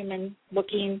 very human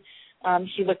looking.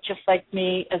 He looked just like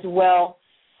me as well.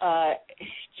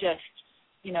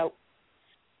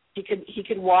 He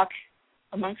could walk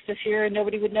amongst us here and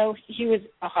nobody would know he was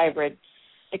a hybrid,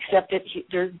 except that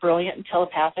they're brilliant and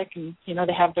telepathic, and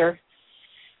they have their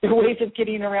ways of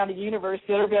getting around the universe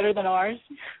that are better than ours.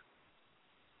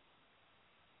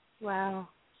 Wow.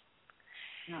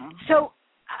 Yeah. So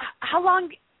how long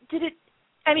did it,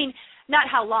 not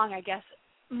how long, I guess.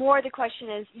 More the question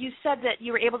is, you said that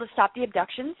you were able to stop the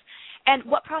abductions, and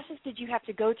what process did you have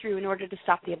to go through in order to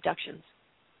stop the abductions?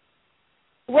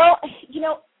 Well,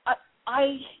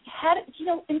 I had,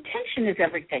 intention is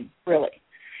everything, really.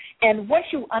 And once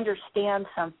you understand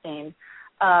something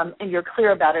and you're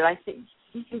clear about it, I think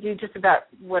you can do just about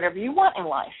whatever you want in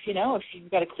life, if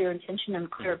you've got a clear intention and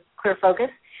clear focus.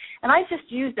 And I just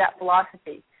used that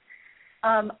philosophy.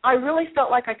 I really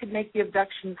felt like I could make the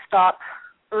abduction stop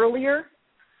earlier,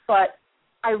 but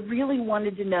I really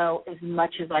wanted to know as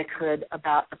much as I could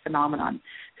about the phenomenon.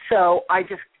 So I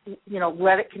just,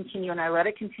 let it continue, and I let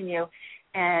it continue.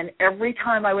 And every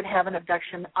time I would have an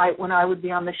abduction, when I would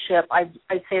be on the ship, I'd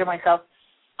say to myself,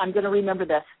 I'm going to remember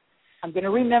this. I'm going to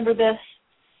remember this.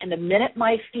 And the minute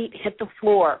my feet hit the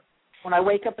floor, when I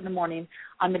wake up in the morning,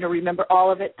 I'm going to remember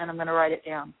all of it, and I'm going to write it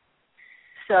down.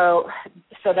 So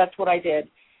that's what I did.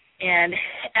 And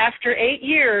after 8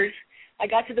 years, I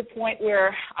got to the point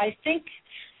where I think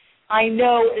I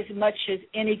know as much as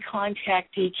any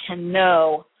contactee can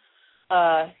know,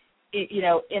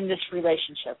 in this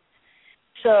relationship.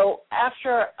 So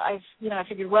after I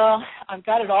figured, well, I've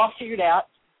got it all figured out,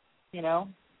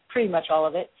 pretty much all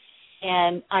of it,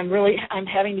 and I'm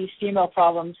having these female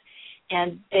problems,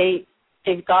 and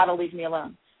they've got to leave me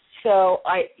alone. So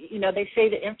they say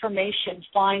that information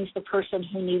finds the person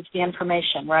who needs the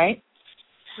information, right?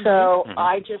 Mm-hmm. So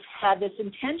I just had this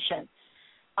intention.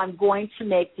 I'm going to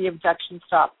make the abduction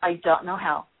stop. I don't know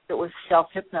how. It was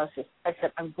self-hypnosis. I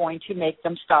said, I'm going to make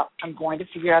them stop. I'm going to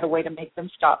figure out a way to make them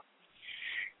stop.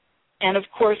 And, of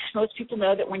course, most people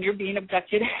know that when you're being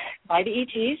abducted by the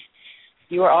ETs,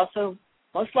 you are also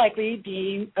most likely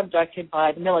being abducted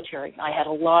by the military. I had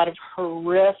a lot of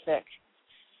horrific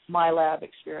MyLab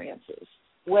experiences,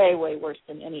 way, way worse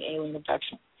than any alien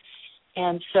abduction.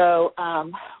 And so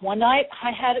one night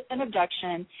I had an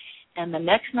abduction, and the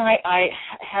next night I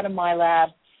had a MyLab,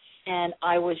 and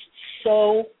I was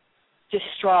so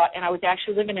distraught. And I was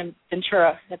actually living in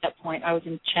Ventura at that point. I was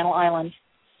in Channel Islands.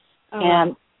 Oh.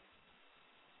 And,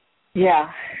 yeah,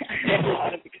 I had a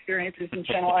lot of experiences in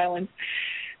Channel Islands.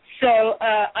 So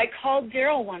I called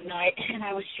Daryl one night, and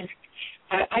I was just,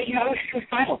 I was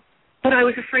suicidal. But I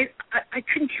was afraid I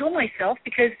couldn't kill myself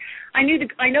because I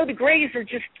know the Greys are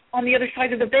just on the other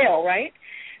side of the veil, right?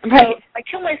 Right. So if I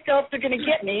kill myself, they're going to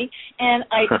get me, and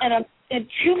I'm in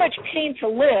too much pain to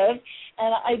live,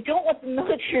 and I don't want the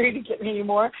military to get me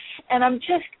anymore, and I'm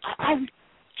just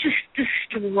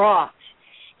distraught.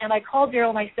 And I called Daryl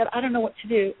and I said, I don't know what to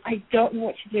do. I don't know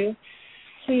what to do.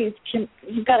 Please,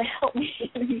 you've got to help me.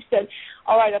 And he said,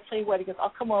 all right, I'll tell you what. He goes,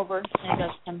 I'll come over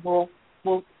and we'll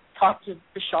talk to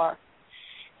Bashar.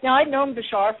 Now, I'd known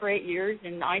Bashar for 8 years,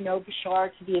 and I know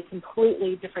Bashar to be a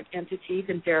completely different entity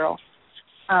than Daryl.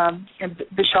 And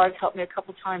Bashar's helped me a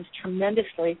couple times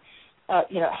tremendously,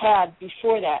 had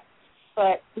before that.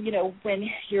 But, when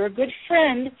you're a good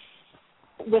friend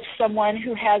with someone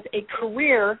who has a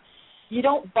career, you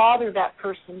don't bother that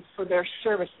person for their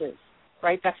services,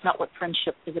 right? That's not what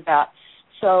friendship is about.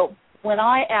 So when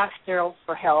I asked Daryl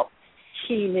for help,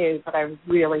 he knew that I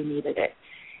really needed it.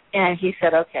 And he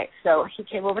said, okay. So he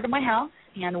came over to my house,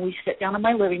 and we sat down in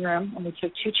my living room, and we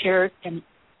took 2 chairs and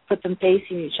put them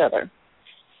facing each other.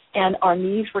 And our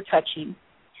knees were touching.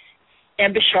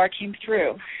 And Bashar came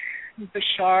through.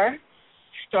 Bashar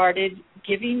started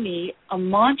giving me a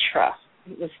mantra.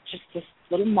 It was just this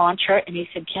little mantra, and he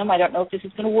said, Kim, I don't know if this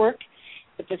is going to work,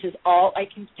 but this is all I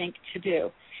can think to do.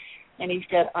 And he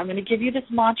said, I'm going to give you this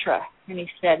mantra. And he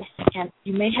said, and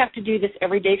you may have to do this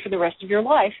every day for the rest of your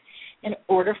life in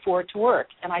order for it to work.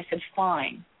 And I said,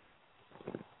 fine.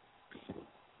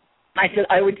 I said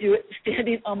I would do it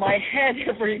standing on my head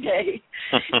every day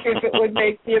if it would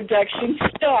make the abduction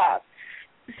stop.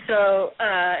 So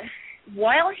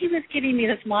while he was giving me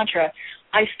this mantra,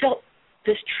 I felt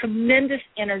this tremendous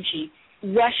energy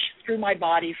rush through my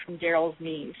body from Daryl's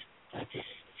knees.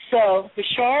 So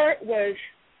Bashar was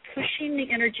pushing the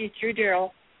energy through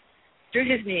Daryl, through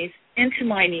his knees, into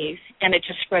my knees, and it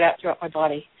just spread out throughout my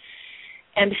body.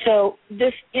 And so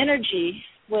this energy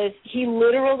he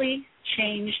literally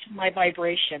changed my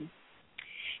vibration.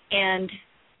 And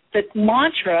the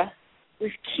mantra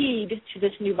was keyed to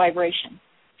this new vibration.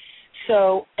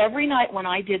 So every night when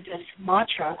I did this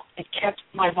mantra, it kept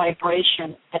my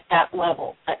vibration at that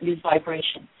level, that new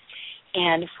vibration.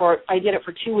 And I did it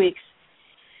for 2 weeks,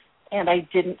 and I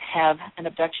didn't have an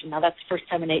abduction. Now, that's the first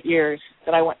time in 8 years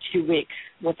that I went 2 weeks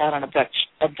without an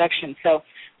abduction. So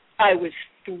I was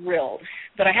thrilled.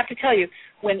 But I have to tell you,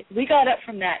 when we got up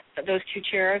from those 2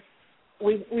 chairs,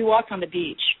 we walked on the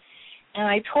beach. And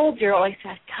I told Daryl, I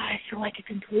said, God, I feel like a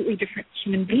completely different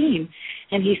human being.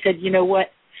 And he said, you know what?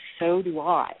 So do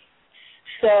I.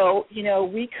 So,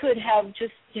 we could have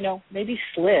just, maybe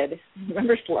slid.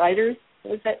 Remember Sliders?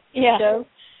 What was that show?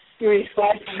 Where you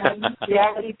slide from one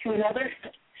reality to another.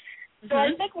 So I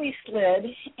think we slid.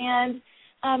 And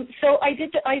so I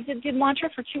did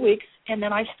mantra for 2 weeks, and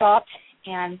then I stopped.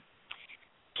 And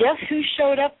guess who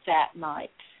showed up that night?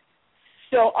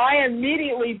 So I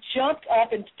immediately jumped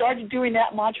up and started doing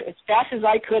that mantra as fast as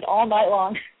I could all night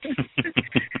long.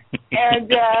 And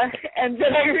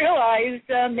then I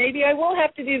realized maybe I will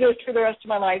have to do this for the rest of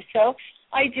my life. So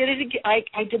I did it again.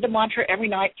 I did the mantra every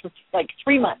night for like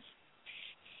 3 months.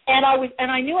 And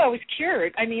I knew I was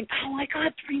cured. I mean, oh my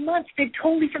God, 3 months. They'd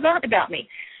totally forgotten about me.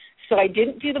 So I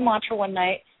didn't do the mantra one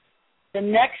night. The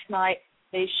next night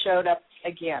they showed up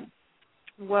again.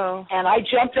 Whoa. And I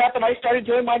jumped up and I started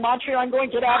doing my mantra. I'm going,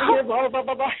 get out of here, blah, blah,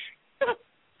 blah, blah.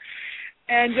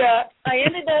 And I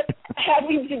ended up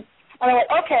having to, and I went,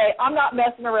 okay, I'm not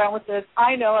messing around with this.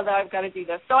 I know that I've got to do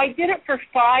this. So I did it for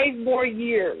 5 more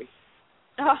years.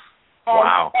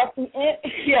 Wow. At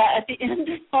the end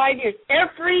of 5 years,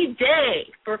 every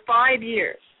day for 5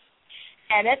 years.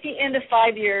 And at the end of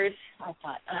 5 years, I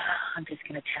thought, I'm just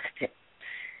going to test it.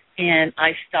 And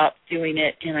I stopped doing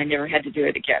it, and I never had to do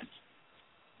it again.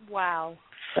 Wow.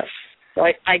 So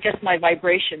I guess my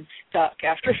vibration stuck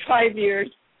after 5 years.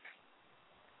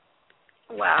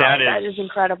 Wow, that is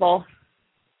incredible.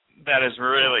 That is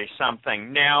really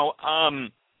something. Now,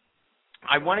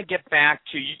 I want to get back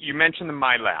to, you mentioned the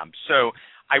MyLab. So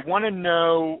I want to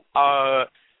know,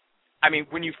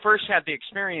 when you first had the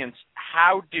experience,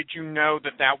 how did you know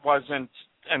that wasn't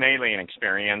an alien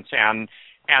experience? And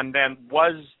then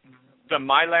was the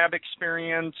MyLab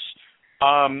experience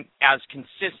as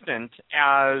consistent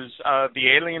as the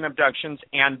alien abductions,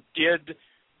 and did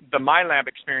the MyLab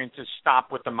experiences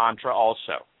stop with the mantra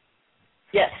also?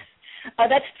 Yes.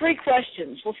 That's 3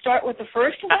 questions. We'll start with the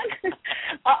first one.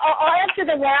 I'll answer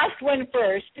the last one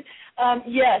first.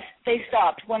 Yes, they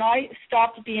stopped. When I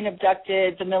stopped being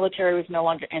abducted, the military was no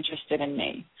longer interested in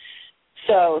me.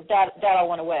 So that all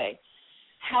went away.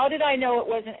 How did I know it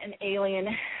wasn't an alien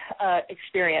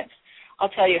experience? I'll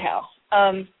tell you how.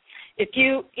 If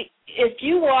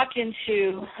you walk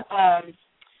into,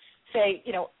 say,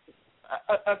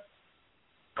 a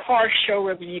car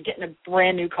showroom and you get in a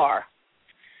brand new car,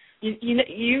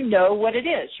 you know what it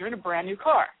is. You're in a brand new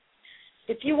car.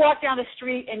 If you walk down the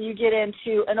street and you get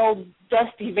into an old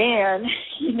dusty van,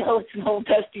 you know it's an old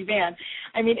dusty van.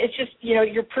 I mean, it's just,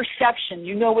 your perception.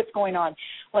 You know what's going on.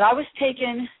 When I was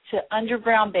taken to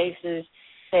underground bases,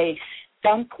 they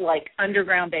stunk like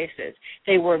underground bases.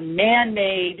 They were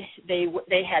man-made.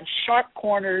 They had sharp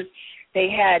corners. They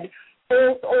had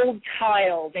old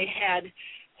tile. They had,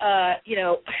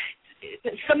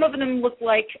 some of them looked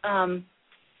like,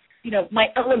 my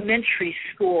elementary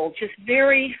school, just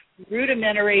very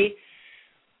rudimentary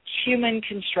human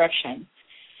construction.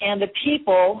 And the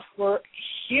people were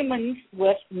humans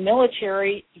with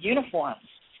military uniforms.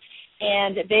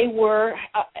 And they were,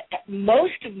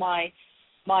 most of my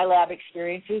lab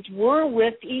experiences were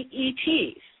with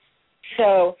ETs.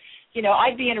 So,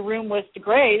 I'd be in a room with the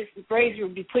Greys. The Greys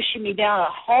would be pushing me down a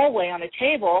hallway on a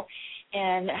table,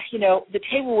 and, the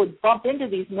table would bump into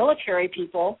these military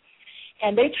people,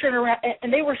 and they turn around,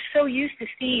 and they were so used to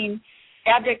seeing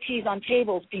abductees on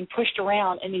tables being pushed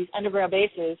around in these underground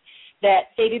bases that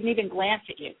they didn't even glance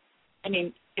at you. I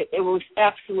mean, it was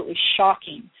absolutely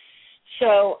shocking.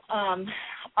 So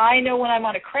I know when I'm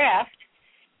on a craft,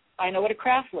 I know what a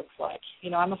craft looks like.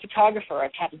 You know, I'm a photographer.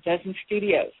 I've had a dozen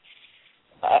studios.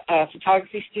 A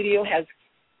photography studio has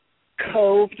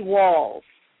coved walls,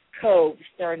 coves.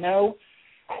 There are no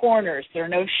corners. There are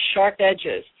no sharp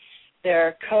edges.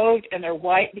 They're coved and they're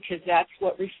white because that's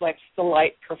what reflects the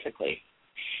light perfectly.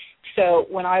 So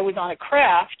when I was on a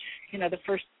craft, you know, the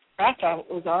first craft I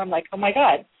was on, I'm like, oh my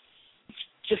God, it's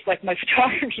just like my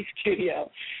photography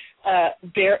studio.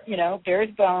 Bare as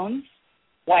bones,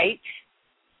 white,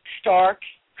 stark,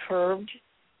 curved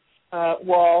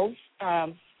walls,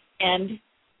 and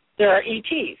there are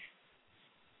ETs.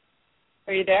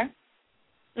 Are you there?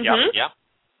 Mm-hmm. Yeah.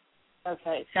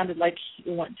 Okay, it sounded like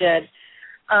you weren't dead.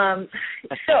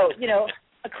 So, you know,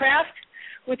 a craft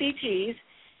with ETs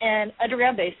and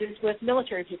underground bases with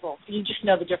military people. You just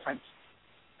know the difference.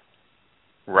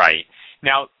 Right.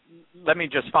 Now, let me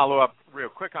just follow up real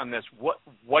quick on this.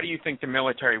 What do you think the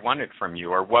military wanted from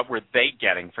you, or what were they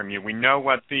getting from you? We know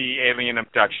what the alien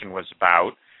abduction was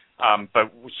about,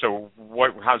 but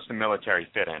how's the military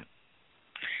fit in?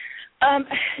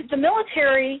 The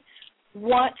military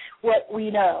want what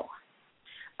we know.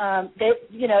 They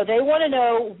want to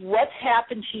know what's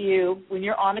happened to you when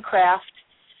you're on the craft.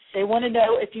 They want to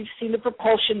know if you've seen the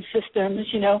propulsion systems.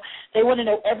 You know, they want to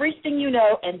know everything you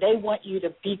know, and they want you to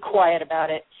be quiet about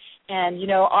it. And you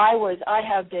know, I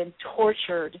have been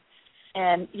tortured,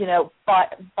 and you know,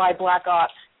 by black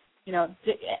ops. You know,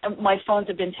 my phones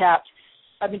have been tapped.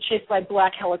 I've been chased by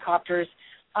black helicopters.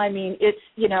 I mean, it's,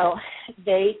 you know,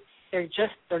 they're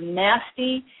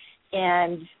nasty,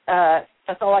 and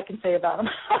that's all I can say about them.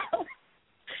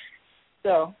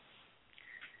 So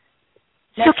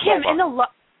Kim,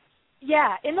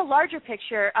 in the larger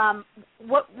picture,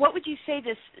 what would you say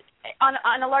this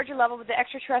on a larger level with the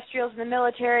extraterrestrials and the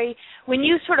military? When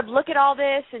you sort of look at all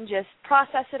this and just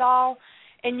process it all,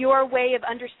 in your way of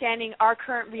understanding our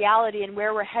current reality and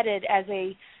where we're headed as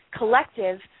a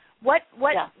collective,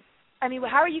 I mean,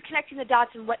 how are you connecting the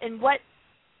dots, and what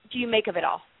do you make of it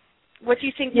all? What do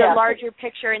you think the larger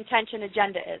picture, intention,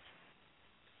 agenda is?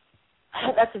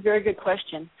 That's a very good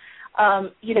question.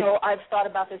 You know, I've thought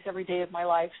about this every day of my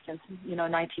life since,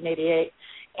 1988.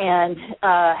 And,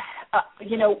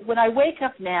 you know, when I wake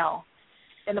up now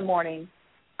in the morning,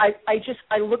 I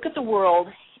look at the world,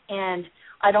 and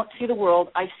I don't see the world,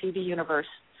 I see the universe.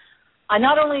 I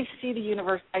not only see the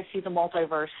universe, I see the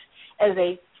multiverse as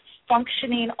a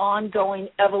functioning, ongoing,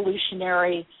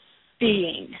 evolutionary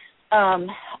being.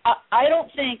 I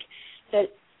don't think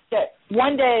that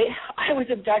one day I was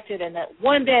abducted and that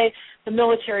one day the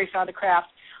military found a craft.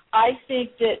 I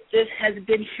think that this has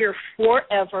been here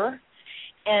forever,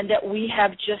 and that we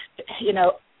have just,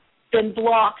 been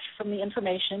blocked from the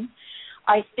information.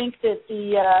 I think that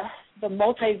the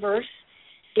multiverse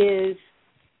is,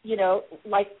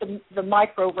 like the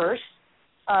microverse.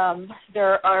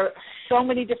 There are so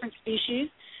many different species,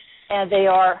 and they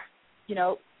are,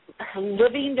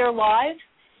 living their lives,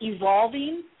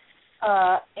 evolving,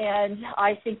 and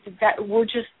I think that we're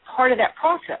just part of that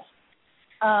process.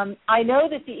 I know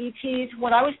that the ETs,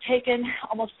 when I was taken,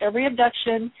 almost every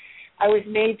abduction, I was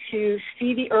made to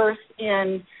see the Earth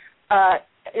in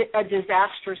a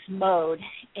disastrous mode,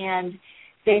 and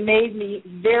they made me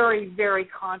very, very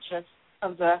conscious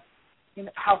of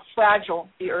how fragile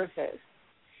the Earth is.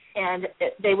 And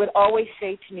they would always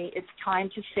say to me, it's time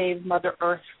to save Mother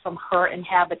Earth from her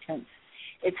inhabitants.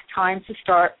 It's time to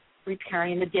start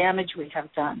repairing the damage we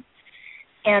have done.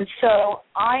 And so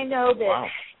I know that,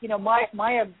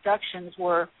 my abductions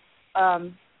were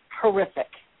horrific.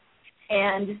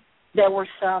 And there were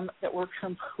some that were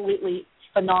completely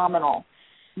phenomenal.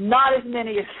 Not as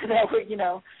many as that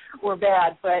were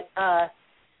bad, but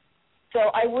so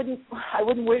I wouldn't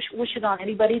wish it on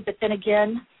anybody. But then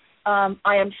again,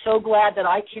 I am so glad that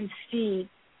I can see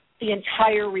the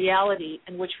entire reality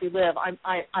in which we live.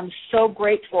 I'm so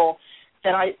grateful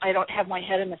that I don't have my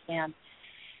head in the sand.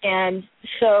 And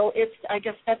so I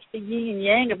guess that's the yin and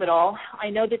yang of it all. I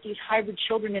know that these hybrid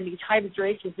children and these hybrid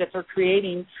races that they're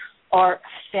creating are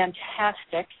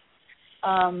fantastic.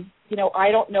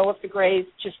 I don't know if the Greys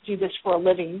just do this for a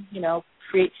living,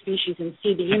 create species and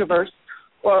see the universe,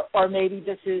 or maybe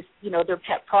this is, their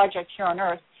pet project here on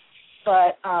Earth.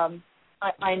 But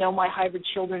I know my hybrid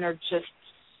children are just,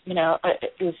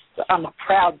 I'm a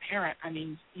proud parent. I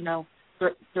mean,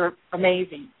 they're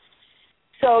amazing.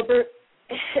 So they're,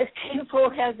 as painful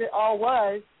as it all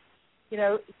was,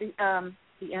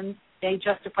 the end may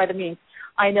justify the means.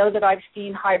 I know that I've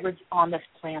seen hybrids on this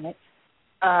planet.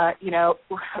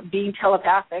 being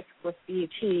telepathic with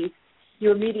ETs,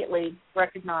 you immediately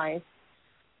recognize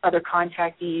other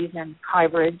contactees and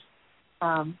hybrids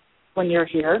when you're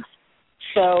here.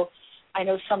 So I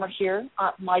know some are here.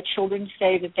 My children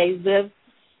say that they live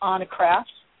on a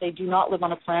craft. They do not live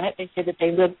on a planet. They say that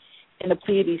they live in the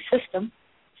Pleiades system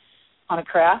on a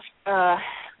craft.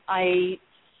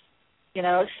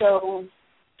 So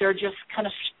they're just kind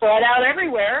of spread out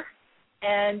everywhere,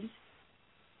 and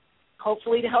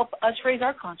hopefully to help us raise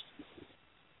our consciousness.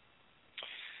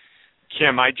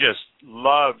 Kim, I just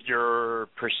love your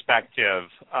perspective,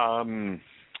 and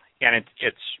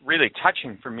it's really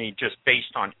touching for me just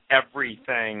based on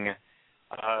everything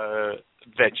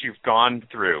that you've gone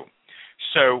through.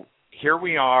 So here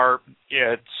we are.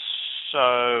 It's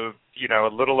a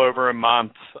little over a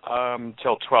month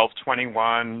till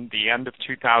 12/21, the end of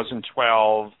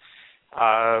 2012.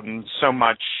 So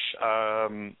much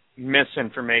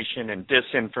misinformation and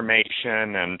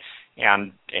disinformation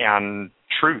and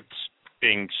truths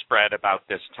being spread about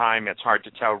this time. It's hard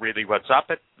to tell really what's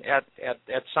up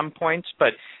at some points,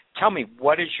 but tell me,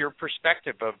 what is your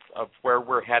perspective of where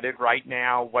we're headed right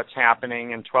now, what's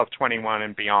happening in 12/21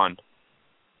 and beyond?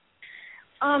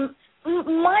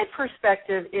 My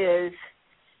perspective is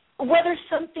whether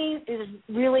something is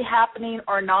really happening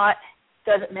or not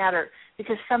doesn't matter,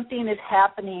 because something is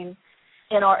happening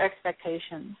in our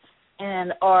expectations.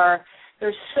 And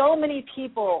there's so many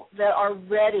people that are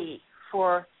ready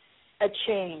for a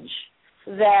change,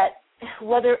 that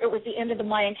whether it was the end of the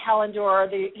Mayan calendar or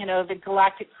the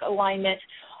galactic alignment,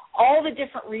 all the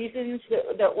different reasons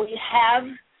that we have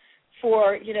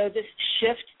for this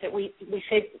shift that we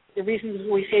say, the reasons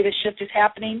we say this shift is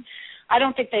happening, I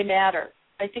don't think they matter.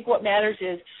 I think what matters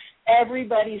is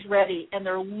everybody's ready and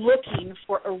they're looking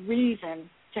for a reason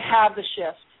to have the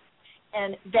shift,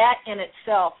 and that in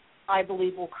itself, I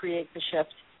believe, will create the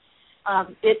shift.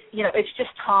 It's just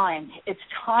time. It's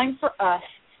time for us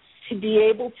to be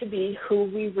able to be who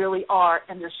we really are,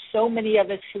 and there's so many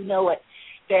of us who know it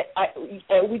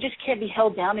that we just can't be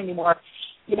held down anymore.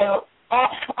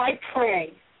 I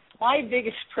pray, my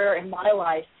biggest prayer in my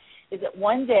life is that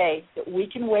one day that we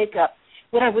can wake up.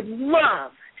 What I would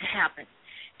love to happen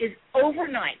is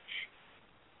overnight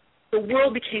the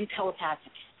world became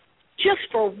telepathic, just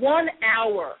for 1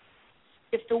 hour.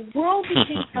 If the world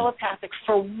became telepathic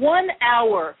for 1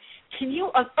 hour,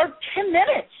 or 10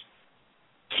 minutes,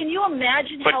 can you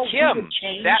imagine how Kim, we would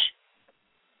change?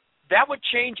 That would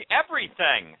change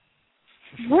everything.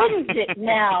 Wouldn't it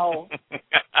now?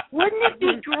 Wouldn't it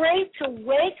be great to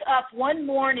wake up one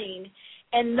morning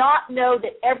and not know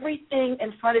that everything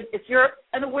in front of, if you're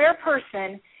an aware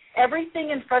person,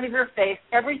 everything in front of your face,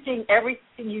 everything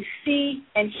you see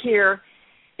and hear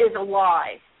is a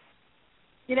lie?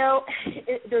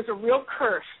 There's a real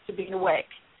curse to being awake.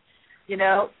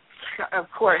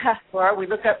 Of course, we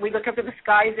look up at the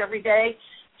skies every day.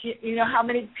 You know how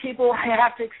many people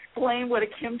have to explain what a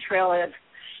chemtrail is,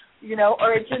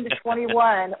 or Agenda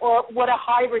 21, or what a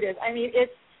hybrid is. I mean,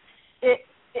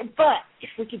 but if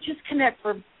we could just connect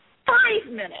for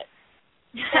 5 minutes,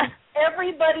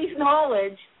 everybody's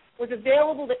knowledge was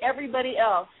available to everybody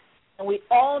else, and we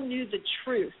all knew the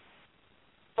truth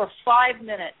for 5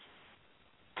 minutes.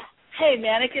 Hey,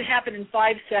 man, it could happen in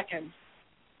 5 seconds.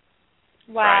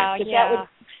 Wow, right? yeah.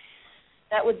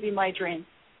 That would be my dream.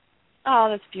 Oh,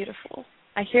 that's beautiful.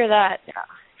 I hear that. Yeah.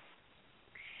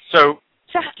 So,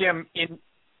 Kim,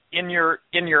 in your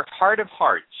heart of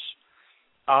hearts,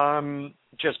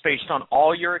 just based on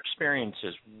all your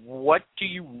experiences, what do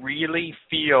you really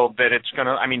feel that it's going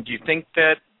to, do you think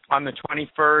that on the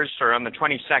 21st or on the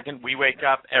 22nd we wake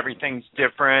up, everything's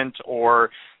different, or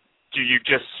do you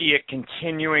just see it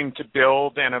continuing to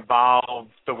build and evolve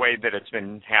the way that it's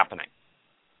been happening?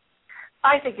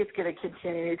 I think it's going to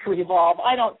continue to evolve.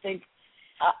 I don't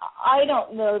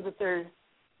know that there's,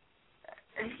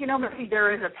 maybe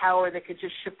there is a power that could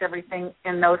just shift everything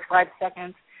in those 5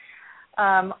 seconds.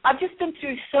 I've just been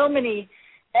through so many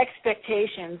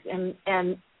expectations,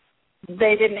 and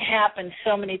they didn't happen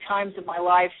so many times in my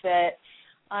life that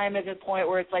I'm at the point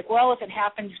where it's like, well, if it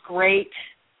happens, great,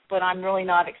 but I'm really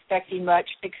not expecting much,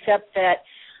 except that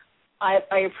I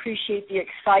appreciate the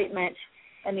excitement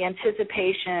and the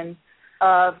anticipation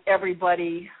of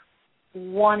everybody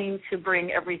wanting to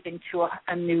bring everything to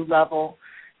a new level.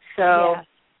 So,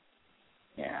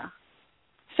 yeah.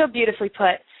 So beautifully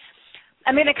put.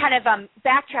 I'm going to kind of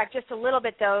backtrack just a little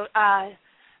bit, though.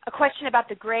 A question about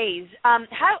the Greys.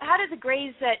 How do the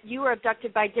Greys that you were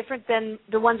abducted by different than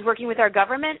the ones working with our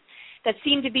government that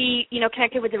seem to be,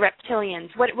 connected with the reptilians?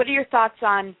 What are your thoughts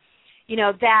on,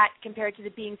 that compared to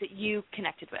the beings that you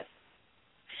connected with?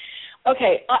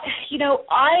 Okay,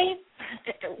 I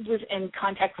was in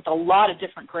contact with a lot of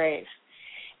different grays,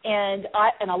 and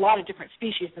a lot of different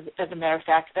species, as a matter of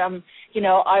fact. Oh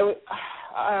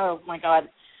my God,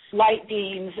 light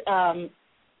beings. I've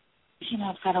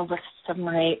got a list of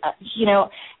my.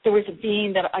 There was a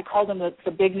being that I called him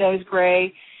the big nose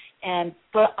gray,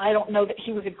 but I don't know that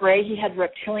he was a gray. He had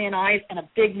reptilian eyes and a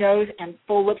big nose and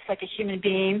full lips like a human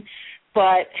being,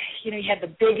 but he had the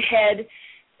big head.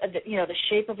 The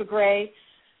shape of a gray.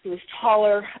 He was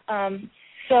taller.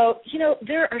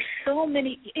 There are so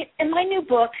many. In my new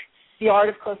book, The Art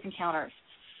of Close Encounters,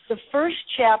 the first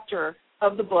chapter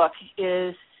of the book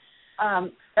is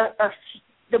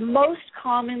the most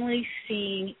commonly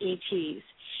seen ETs.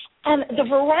 And the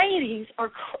varieties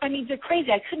they're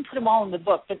crazy. I couldn't put them all in the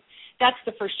book, but that's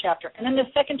the first chapter. And then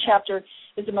the second chapter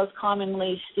is the most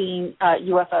commonly seen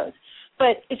UFOs.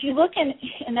 But if you look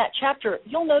in that chapter,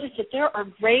 you'll notice that there are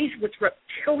grays with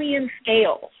reptilian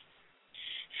scales.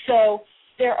 So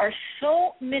there are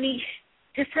so many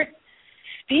different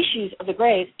species of the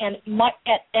grays and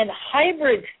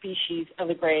hybrid species of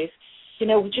the grays,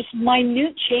 just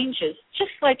minute changes,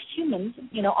 just like humans,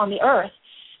 on the Earth,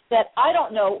 that I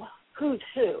don't know who's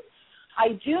who.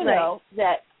 I do know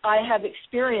that I have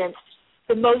experienced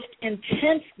the most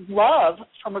intense love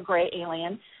from a gray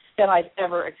alien that I've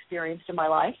ever experienced in my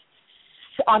life.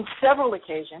 So on several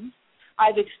occasions,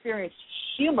 I've experienced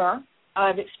humor.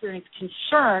 I've experienced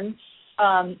concern.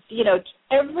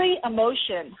 Every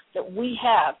emotion that we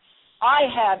have, I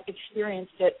have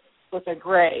experienced it with a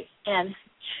gray and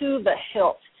to the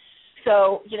hilt.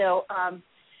 So,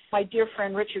 my dear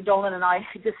friend Richard Dolan and I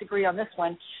disagree on this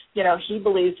one. He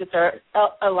believes that they're,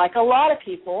 like a lot of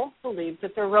people, believe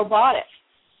that they're robotic.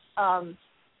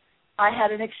 I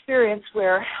had an experience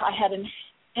where I had an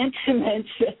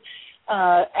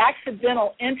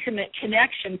accidental intimate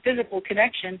connection, physical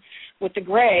connection with the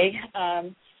gray.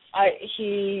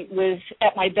 He was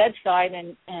at my bedside,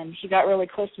 and he got really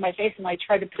close to my face, and I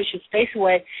tried to push his face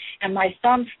away, and my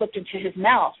thumb slipped into his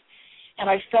mouth, and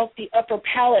I felt the upper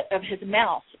palate of his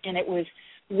mouth, and it was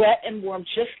wet and warm,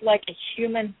 just like a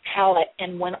human palate.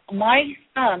 And when my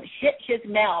thumb hit his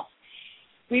mouth,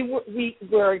 we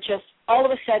were just all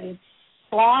of a sudden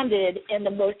bonded in the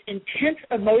most intense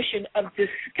emotion of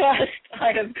disgust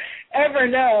I have ever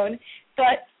known.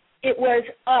 But it was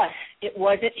us. It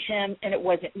wasn't him, and it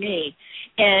wasn't me.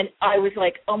 And I was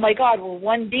like, oh, my God, we're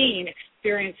one being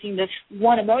experiencing this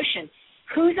one emotion.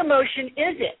 Whose emotion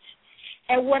is it?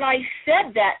 And when I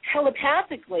said that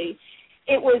telepathically,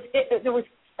 it was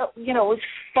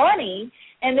funny.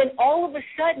 And then all of a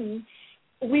sudden,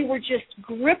 we were just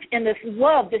gripped in this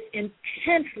love, this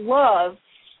intense love.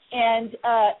 And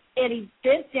he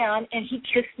bent down and he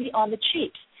kissed me on the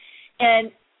cheek.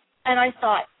 And I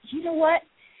thought, you know what?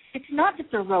 It's not that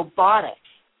they're robotic.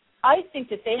 I think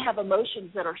that they have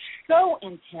emotions that are so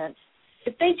intense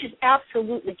that they just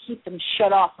absolutely keep them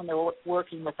shut off when they're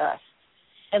working with us,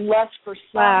 unless for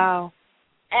some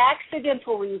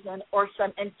accidental reason or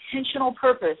some intentional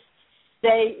purpose,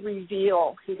 they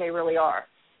reveal who they really are.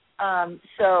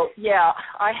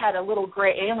 I had a little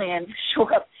gray alien show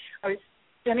up. I was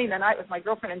spending the night with my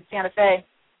girlfriend in Santa Fe,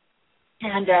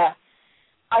 and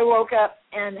I woke up,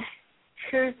 and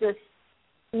here's this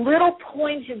little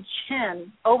pointed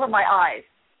chin over my eyes,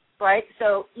 right?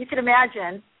 So you can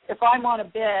imagine if I'm on a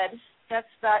bed, that's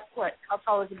about, how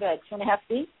tall is the bed? 2.5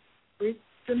 feet?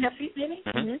 2.5 feet maybe?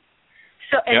 Mm-hmm.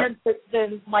 So, and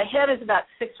then my head is about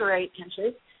 6 or 8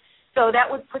 inches. So that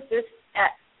would put this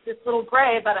at this little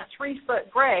gray, about a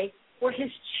 3-foot gray, where his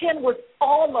chin was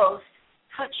almost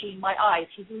touching my eyes.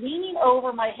 He's leaning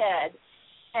over my head,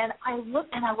 and I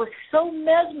looked, and I was so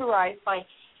mesmerized by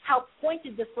how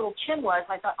pointed this little chin was.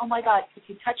 I thought, oh, my God, if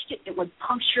you touched it, it would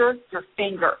puncture your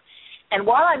finger. And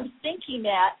while I'm thinking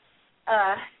that,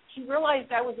 he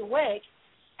realized I was awake,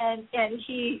 and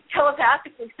he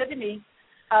telepathically said to me,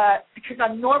 because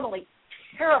I'm normally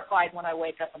terrified when I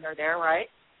wake up and they're there, right?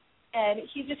 And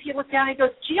he looked down and he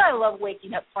goes, gee, I love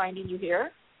waking up finding you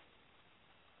here.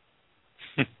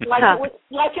 like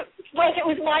it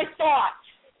was my thought.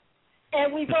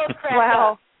 And we both cracked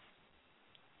up.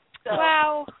 So,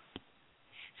 wow.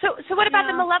 So what about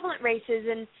the malevolent races?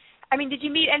 And I mean, did you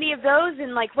meet any of those?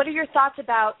 And what are your thoughts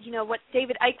about, what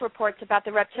David Icke reports about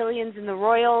the reptilians and the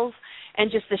royals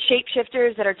and just the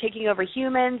shapeshifters that are taking over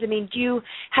humans? I mean, do you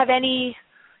have any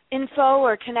info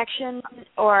or connection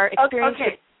or experience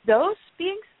with those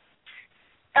beings?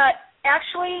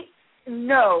 Actually,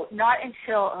 no, not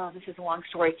until, this is a long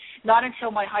story, not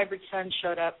until my hybrid son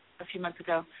showed up a few months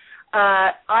ago.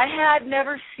 I had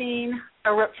never seen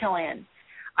a reptilian.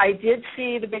 I did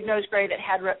see the big nose gray that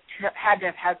had to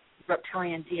have had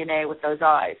reptilian DNA with those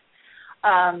eyes.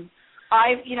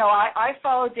 I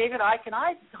follow David Icke, and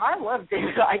I love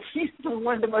David Icke. He's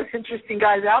one of the most interesting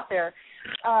guys out there.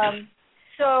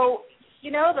 So,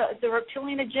 the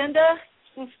reptilian agenda,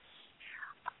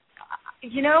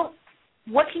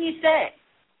 what can you say?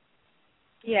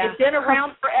 Yeah. They've been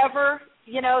around forever.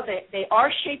 They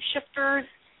are shapeshifters.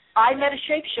 I met a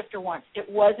shapeshifter once.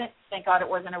 Thank God it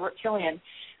wasn't a reptilian.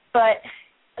 But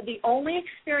the only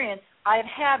experience I've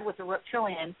had with a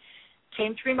reptilian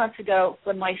came 3 months ago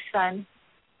when my son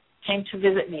came to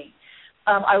visit me.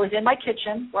 I was in my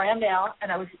kitchen, where I am now,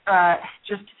 and I was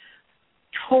just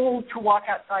told to walk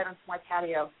outside onto my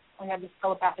patio. I had this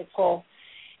telepathic pull.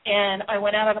 And I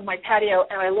went out onto my patio,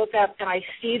 and I look up, and I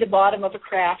see the bottom of a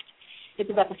craft. It's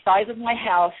about the size of my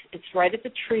house. It's right at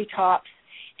the treetops,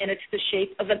 and it's the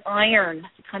shape of an iron,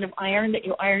 the kind of iron that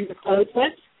you iron your clothes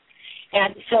with.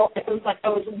 And so it was like I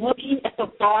was looking at the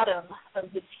bottom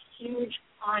of this huge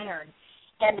iron,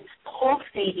 and it's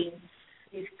pulsating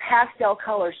these pastel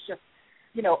colors, just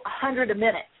 100 a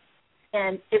minute,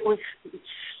 and it was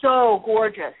so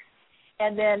gorgeous.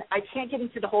 And then I can't get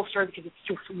into the whole story because it's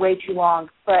just way too long,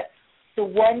 but the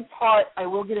one part I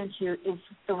will get into is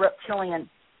the reptilian.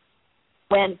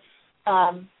 When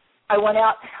I went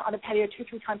out on the patio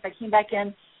 2-3 times, I came back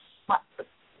in.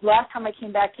 Last time I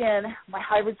came back in, my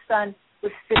hybrid son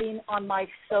was sitting on my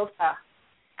sofa,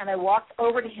 and I walked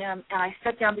over to him, and I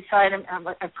sat down beside him, and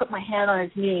I put my hand on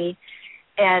his knee,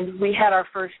 and we had our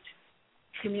first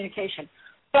communication.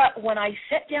 But when I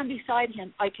sat down beside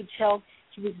him, I could tell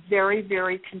he was very,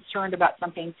 very concerned about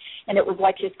something, and it was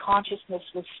like his consciousness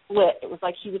was split. It was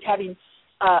like he was having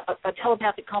a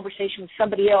telepathic conversation with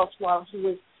somebody else while he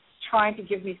was trying to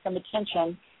give me some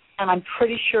attention, and I'm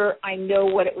pretty sure I know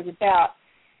what it was about.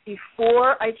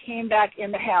 Before I came back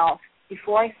in the house,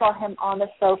 before I saw him on the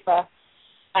sofa,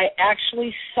 I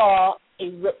actually saw a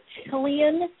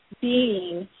reptilian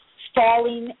being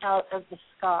falling out of the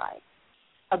sky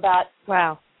about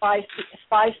 5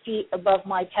 feet above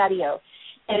my patio.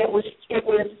 And it was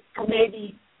for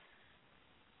maybe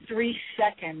 3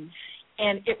 seconds,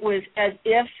 and it was as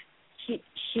if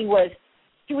he was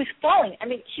falling. I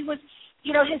mean, he was,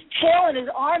 his tail and his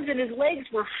arms and his legs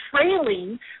were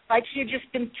frailing like he had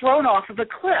just been thrown off of a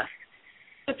cliff.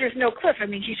 But there's no cliff. I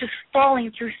mean, he's just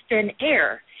falling through thin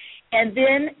air. And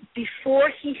then before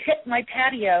he hit my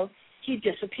patio, he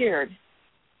disappeared.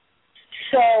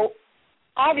 So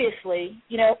obviously,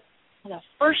 in the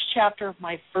first chapter of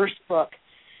my first book,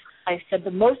 I said the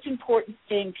most important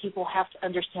thing people have to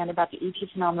understand about the ET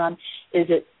phenomenon is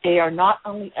that they are not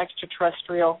only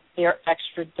extraterrestrial, they are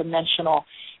extra-dimensional.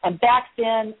 And back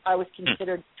then, I was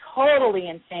considered totally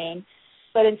insane.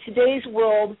 But in today's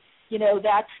world,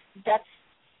 that's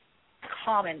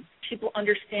common. People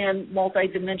understand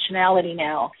multidimensionality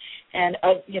now. And,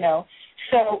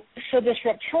 so this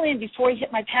reptilian, before he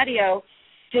hit my patio,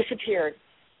 disappeared.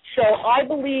 So I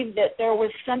believe that there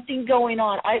was something going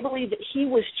on. I believe that he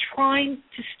was trying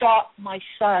to stop my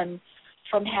son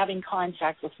from having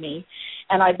contact with me.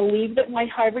 And I believe that my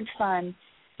hybrid son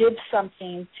did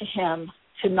something to him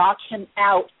to knock him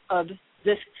out of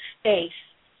this space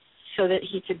so that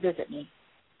he could visit me.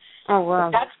 Oh, wow.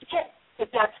 If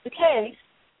that's the case,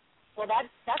 well,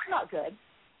 that's not good.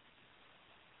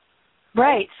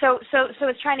 Right. So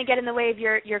it's trying to get in the way of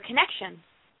your connection.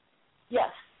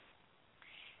 Yes.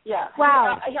 Yeah.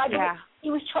 Wow. He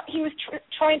was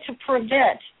trying to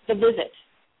prevent the visit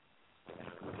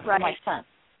right. of my son.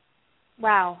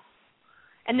 Wow.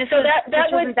 And this so was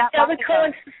that would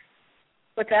coincide.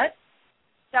 What's that?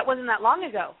 That wasn't that long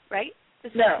ago, right?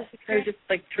 It was just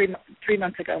like 3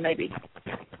 months ago, maybe.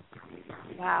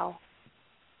 Wow.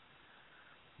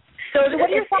 So what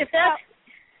do you think?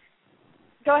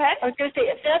 Go ahead. I was going to say,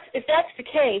 if that's the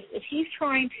case, if he's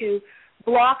trying to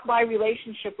block my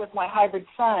relationship with my hybrid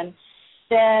son,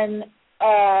 then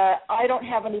I don't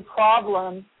have any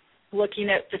problem looking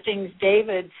at the things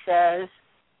David says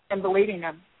and believing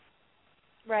them.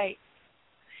 Right.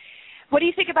 What do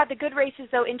you think about the good races,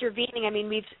 though, intervening? I mean,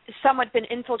 we've somewhat been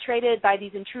infiltrated by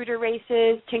these intruder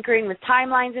races, tinkering with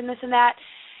timelines and this and that.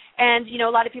 And, a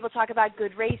lot of people talk about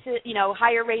good races,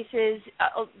 higher races,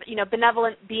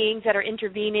 benevolent beings that are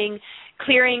intervening,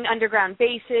 clearing underground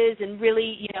bases and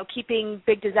really, keeping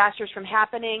big disasters from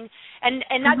happening. And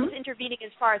not just intervening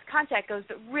as far as contact goes,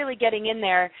 but really getting in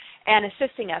there and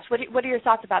assisting us. What are your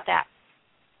thoughts about that?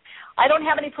 I don't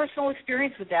have any personal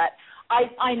experience with that.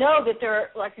 I know that there,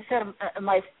 like I said,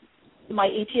 my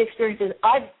ET experiences,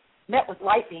 I've met with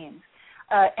light beings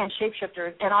and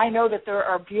shapeshifters, and I know that there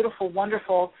are beautiful,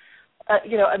 wonderful,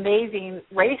 amazing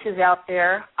races out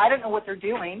there. I don't know what they're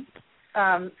doing.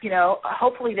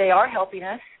 hopefully they are helping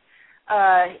us.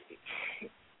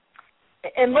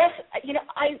 Unless,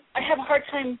 I have a hard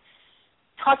time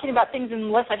talking about things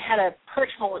unless I've had a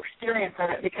personal experience of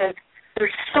it, because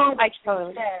there's so much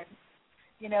said,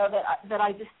 that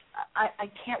I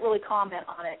can't really comment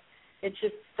on it. It's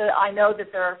just that I know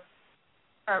that there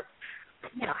are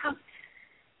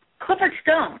Clifford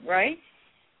Stone, right?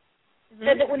 Mm-hmm.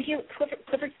 Said that when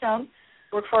Clifford Stone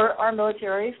worked for our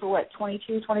military for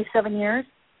 27 years,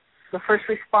 the first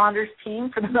responders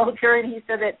team for the military, and he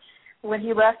said that when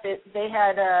he left it, they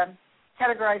had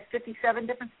categorized 57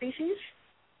 different species.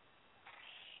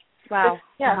 Wow.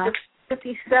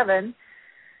 57,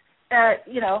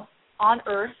 on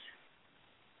Earth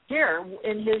here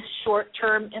in his short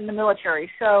term in the military.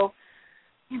 So,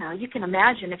 you can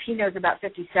imagine if he knows about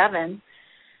 57,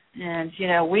 and,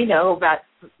 we know about,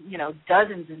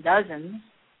 dozens and dozens,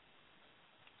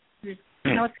 it's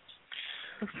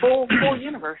a full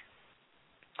universe.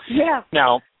 Yeah.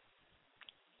 Now,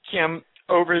 Kim,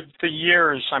 over the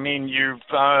years, I mean, you've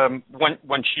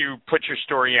once you put your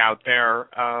story out there,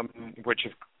 which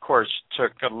of course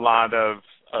took a lot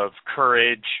of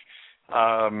courage,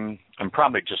 and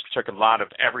probably just took a lot of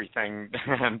everything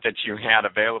that you had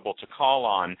available to call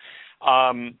on.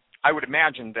 I would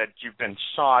imagine that you've been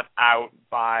sought out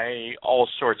by all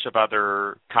sorts of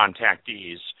other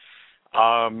contactees.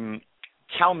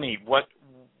 Tell me, what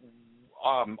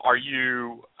are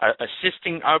you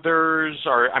assisting others?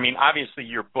 Or, I mean, obviously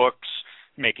your books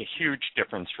make a huge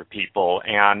difference for people,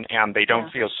 and they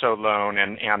don't feel so alone,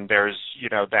 and there's,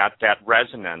 that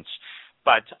resonance.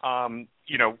 But,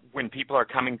 when people are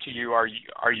coming to you, are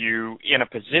you in a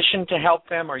position to help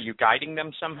them? Are you guiding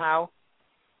them somehow?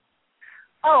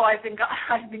 Oh, I've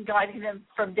been guiding them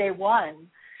from day one.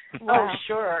 Wow. Oh,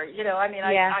 sure.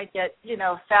 I get,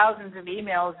 thousands of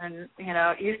emails, and,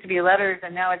 it used to be letters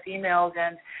and now it's emails,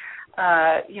 and,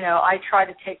 I try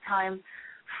to take time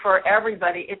for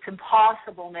everybody. It's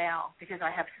impossible now because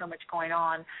I have so much going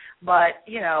on. But,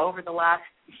 over the last,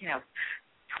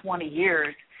 20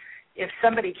 years, if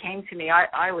somebody came to me,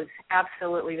 I was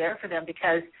absolutely there for them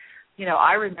because,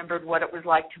 I remembered what it was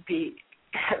like to be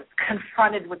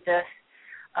confronted with this,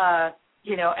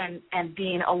 and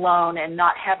being alone and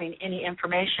not having any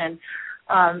information.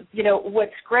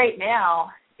 What's great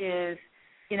now is,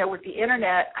 with the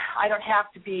Internet, I don't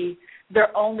have to be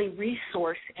their only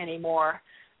resource anymore.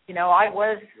 I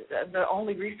was the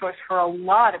only resource for a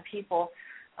lot of people,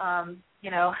 a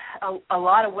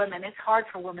lot of women. It's hard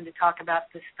for women to talk about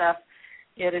this stuff.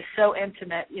 It is so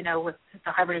intimate, with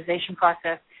the hybridization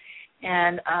process.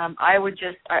 And I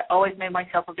always made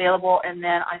myself available, and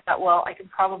then I thought, well, I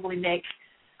could probably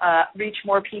reach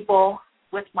more people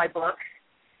with my books.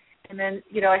 And then,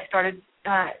 I started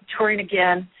touring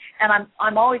again, and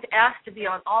I'm always asked to be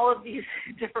on all of these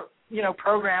different,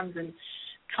 programs and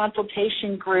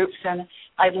consultation groups, and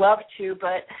I'd love to,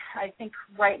 but I think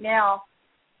right now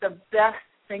the best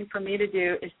thing for me to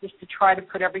do is just to try to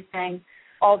put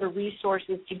all the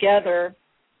resources together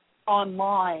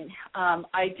online.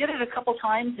 I did it a couple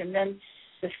times, and then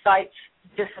the sites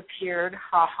disappeared.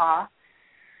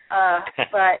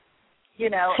 But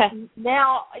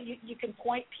now you can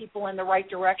point people in the right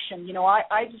direction.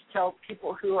 I just tell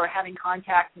people who are having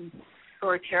contact and who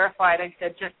are terrified, I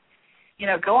said, just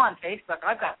go on Facebook.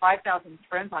 I've got 5,000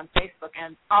 friends on Facebook,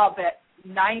 and I'll bet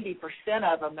 90%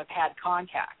 of them have had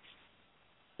contact.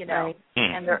 Right.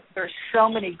 And there's so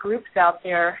many groups out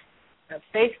there,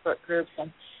 Facebook groups,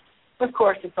 and of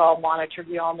course, it's all monitored.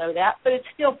 We all know that. But it's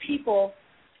still people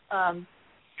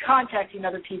contacting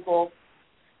other people,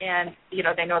 and,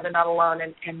 they know they're not alone,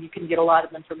 and you can get a lot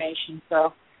of information.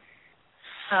 So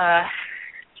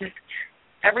just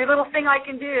every little thing I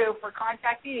can do for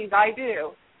contactees, I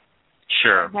do.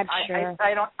 Sure.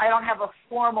 I don't have a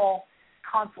formal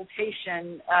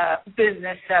consultation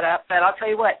business set up, but I'll tell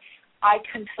you what, I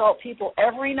consult people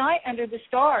every night under the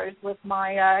stars with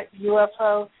my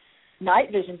UFO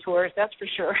night vision tours, that's for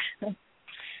sure.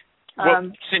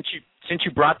 Well, since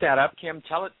you brought that up, Kim,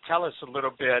 tell us a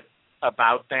little bit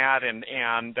about that, and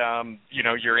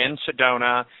you're in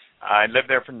Sedona. I lived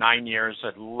there for 9 years.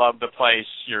 I love the place.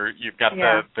 You've got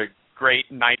the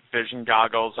great night vision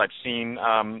goggles. I've seen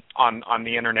on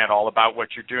the Internet all about what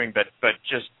you're doing, but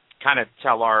just kind of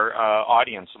tell our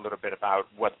audience a little bit about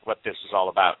what this is all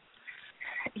about.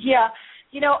 Yeah,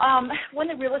 when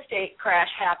the real estate crash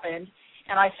happened,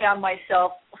 and I found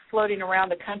myself floating around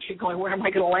the country going, where am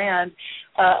I going to land?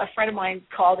 A friend of mine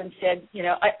called and said,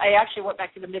 I actually went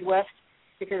back to the Midwest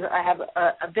because I have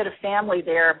a bit of family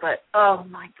there, but, oh,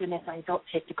 my goodness, I don't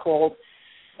take the cold.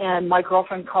 And my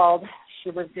girlfriend called.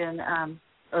 She lives in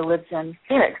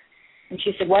Phoenix. And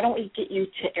she said, why don't we get you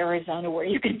to Arizona where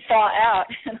you can thaw out?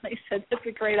 And I said, that's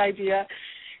a great idea.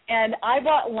 And I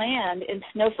bought land in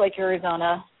Snowflake,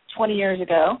 Arizona 20 years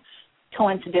ago,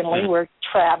 coincidentally, where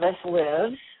Travis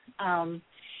lives.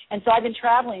 And so I've been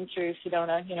traveling through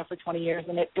Sedona, for 20 years,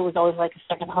 and it was always like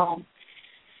a second home.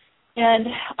 And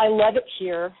I love it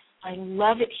here. I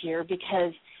love it here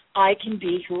because I can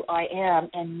be who I am,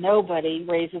 and nobody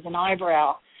raises an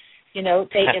eyebrow.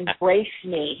 They embrace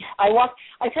me. I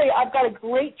tell you, I've got a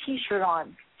great T-shirt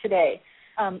on today.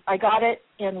 I got it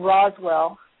in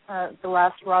Roswell, the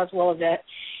last Roswell event,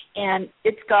 and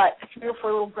it's got 3 or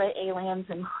 4 little gray aliens,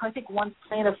 and I think one's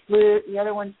playing a flute, the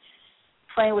other one's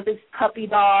playing with his puppy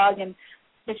dog, and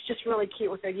it's just really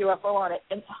cute with a UFO on it.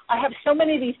 And I have so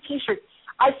many of these T-shirts,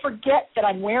 I forget that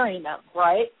I'm wearing them,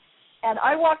 right? And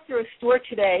I walked through a store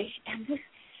today, and this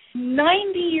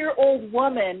 90-year-old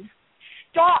woman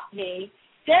stopped me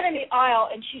dead in the aisle,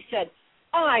 and she said,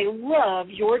 I love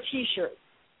your T-shirt.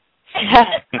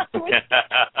 I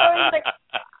was like,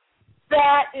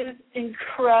 that is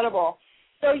incredible.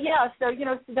 So,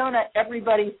 Sedona,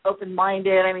 everybody's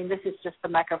open-minded. I mean, this is just the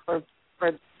mecca for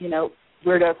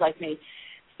weirdos like me.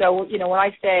 So, when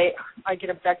I say I get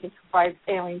abducted by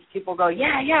aliens, people go,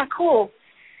 yeah, cool.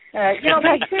 Me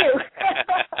too.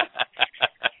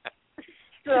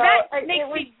 So that makes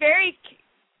me very...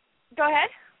 Go ahead.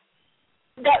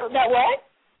 That what?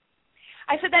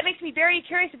 I said that makes me very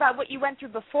curious about what you went through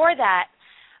before that,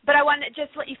 but I want to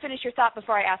just let you finish your thought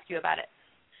before I ask you about it.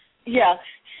 Yeah.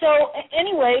 So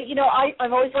anyway,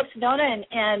 I've always loved Sedona,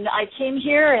 and I came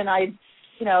here and I,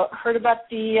 heard about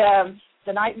the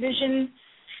night vision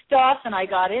stuff, and I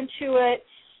got into it,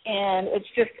 and it's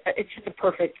just a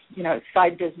perfect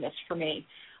side business for me,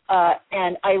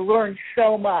 and I learned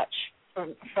so much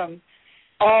from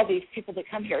all these people that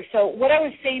come here. So what I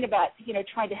was saying about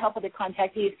trying to help with the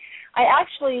contactees, I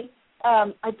actually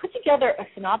I put together a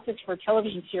synopsis for a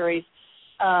television series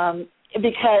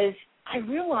because I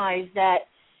realized that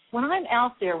when I'm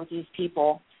out there with these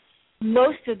people,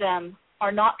 most of them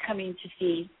are not coming to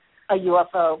see a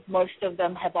UFO. Most of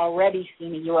them have already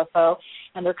seen a UFO,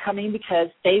 and they're coming because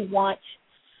they want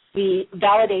the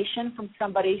validation from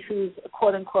somebody who's a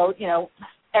quote-unquote,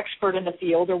 expert in the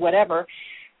field or whatever.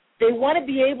 They want to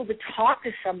be able to talk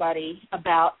to somebody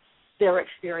about their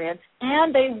experience,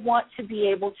 and they want to be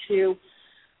able to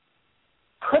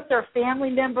put their family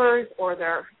members or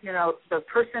their, the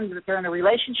person that they're in a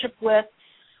relationship with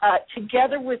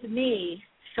together with me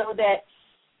so that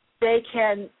they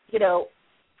can,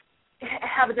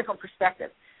 have a different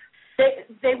perspective.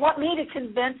 They want me to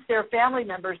convince their family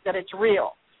members that it's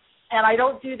real. And I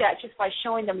don't do that just by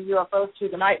showing them UFOs through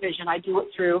the night vision. I do it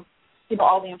through,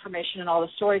 all the information and all the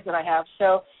stories that I have.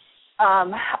 So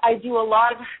I do a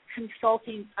lot of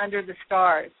consulting under the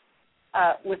stars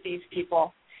with these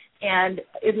people. And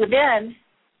then,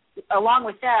 along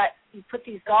with that, you put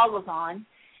these goggles on,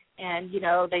 and,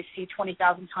 they see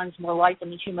 20,000 times more light than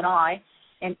the human eye.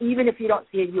 And even if you don't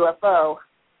see a UFO,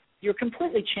 you're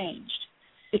completely changed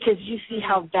because you see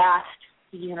how vast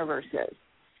the universe is.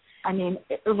 I mean,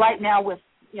 right now with,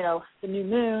 the new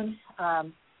moon,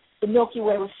 the Milky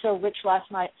Way was so rich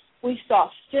last night. We saw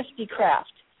 50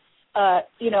 craft.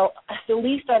 The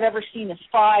least I've ever seen is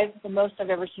 5. The most I've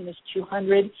ever seen is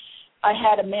 200. I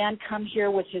had a man come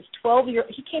here with his 12-year.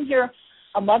 He came here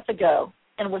a month ago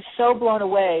and was so blown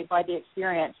away by the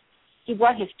experience. He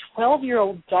brought his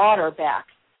 12-year-old daughter back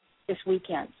this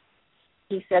weekend.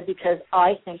 He said, because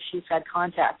I think she's had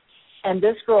contact. And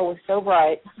this girl was so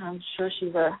bright. I'm sure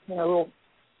she's a little,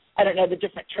 I don't know the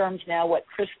different terms now, what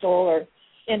crystal or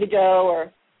indigo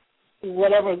or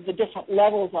whatever the different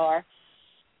levels are.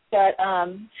 But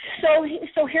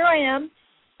so here I am,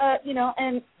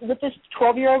 and with this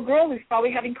 12-year-old girl who's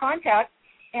probably having contact,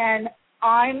 and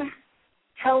I'm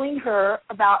telling her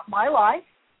about my life,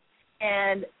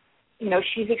 and,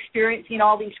 she's experiencing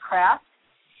all these crafts.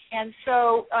 And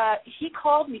so he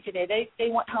called me today. They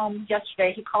went home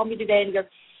yesterday. He called me today and he goes,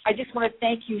 I just want to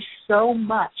thank you so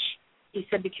much, he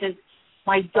said, because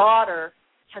my daughter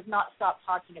has not stopped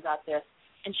talking about this,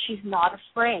 and she's not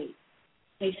afraid.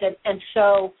 And he said,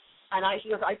 he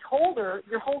goes, I told her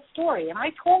your whole story, and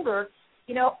I told her,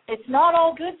 it's not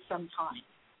all good sometimes.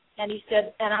 And he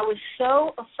said, and I was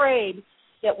so afraid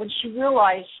that when she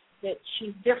realized that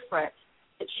she's different,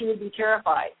 that she would be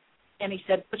terrified. And he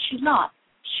said, but she's not.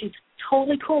 She's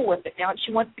totally cool with it now, and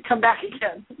she wants to come back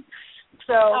again.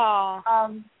 So,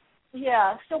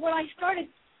 So when I started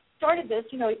this,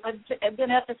 I've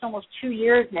been at this almost 2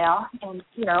 years now, and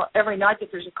every night that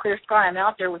there's a clear sky, I'm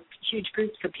out there with huge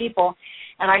groups of people,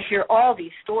 and I hear all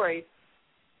these stories.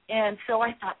 And so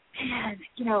I thought, man,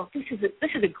 this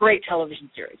is a great television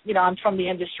series. I'm from the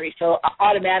industry, so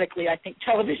automatically I think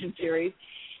television series.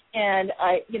 And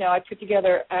I put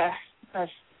together a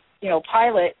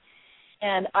pilot,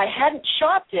 and I hadn't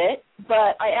shopped it,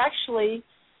 but I actually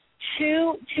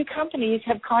two companies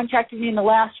have contacted me in the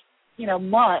last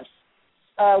month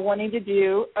wanting to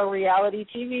do a reality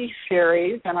TV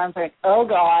series, and I'm like, oh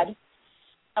God,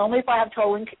 only if I have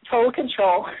total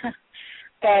control.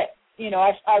 But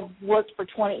I've worked for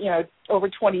over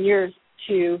 20 years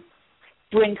to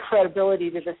bring credibility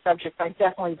to the subject. I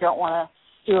definitely don't want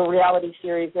to do a reality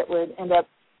series that would end up,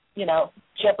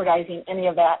 jeopardizing any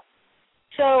of that.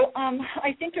 So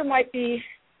I think there might be.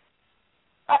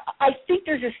 I think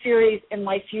there's a series in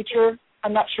my future.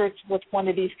 I'm not sure it's with one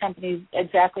of these companies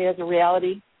exactly as a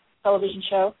reality television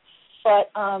show,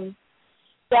 but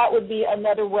that would be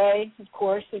another way, of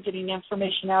course, of getting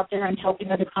information out there and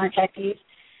helping other contactees.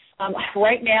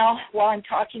 Right now, while I'm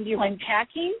talking to you, I'm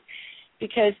packing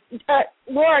because,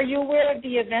 Laura, are you aware of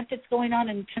the event that's going on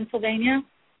in Pennsylvania?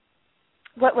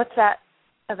 What's that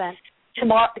event?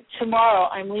 Tomorrow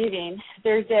I'm leaving.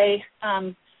 There's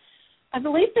I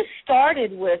believe this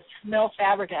started with Mel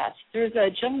Fabregas. There's a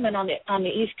gentleman on the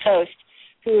East Coast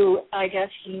who I guess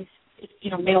he's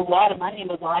made a lot of money in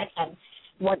his life and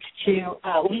wants to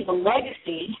leave a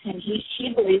legacy, and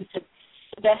he believes that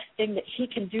the best thing that he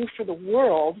can do for the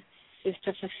world is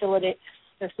to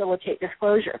facilitate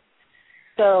disclosure.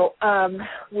 So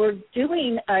we're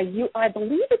doing I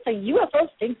believe it's a UFO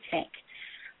think tank.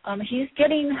 He's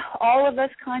getting all of us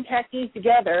contactees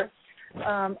together,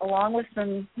 along with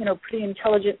some, pretty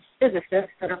intelligent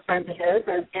physicists that are friends of his,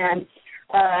 and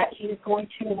he's going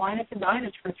to wine us and dine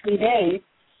us for 3 days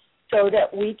so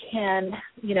that we can,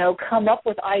 come up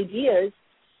with ideas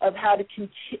of how to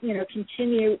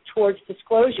continue towards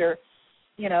disclosure,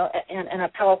 in a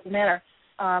powerful manner.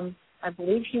 I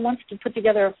believe he wants to put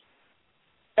together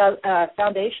a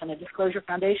foundation, a disclosure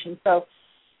foundation. So,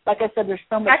 like I said, there's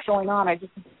so much going on.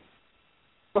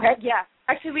 Go ahead. Yeah.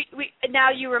 Actually, we now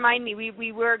you remind me,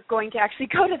 we were going to actually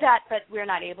go to that, but we're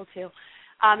not able to.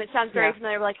 It sounds very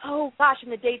familiar. We're like, oh, gosh,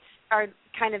 and the dates are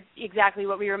kind of exactly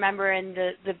what we remember in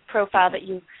the profile that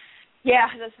you – yeah,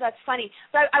 that's funny.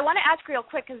 But I want to ask real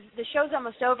quick because the show's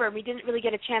almost over and we didn't really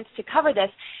get a chance to cover this.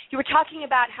 You were talking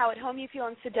about how at home you feel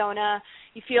in Sedona.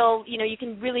 You feel, you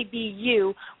can really be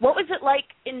you. What was it like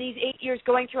in these 8 years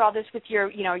going through all this with your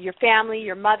family,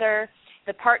 your mother,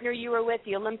 the partner you were with,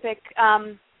 the Olympic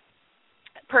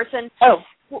person?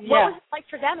 What was it like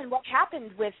for them, and what happened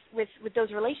with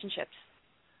those relationships?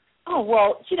 Oh,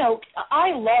 well,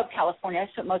 I love California.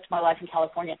 I spent most of my life in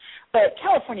California, but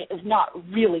California is not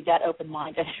really that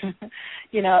open-minded.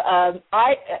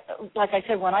 Like I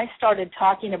said, when I started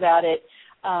talking about it,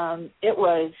 it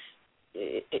was,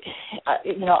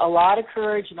 a lot of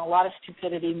courage and a lot of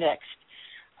stupidity mixed.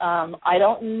 I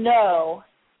don't know.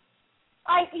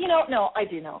 I do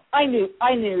know. I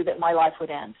knew that my life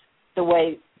would end the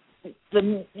way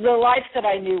the life that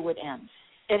I knew would end.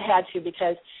 It had to,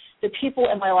 because the people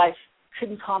in my life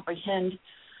couldn't comprehend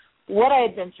what I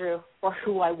had been through or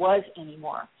who I was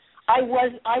anymore. I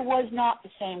was not the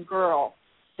same girl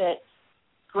that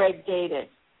Greg dated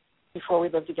before we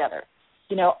lived together.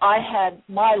 I had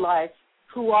my life,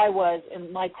 who I was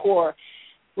in my core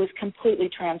was completely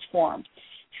transformed.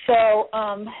 So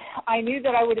I knew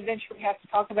that I would eventually have to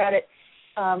talk about it.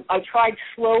 I tried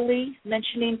slowly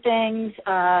mentioning things.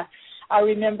 I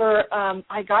remember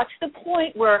I got to the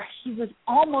point where he was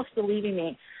almost believing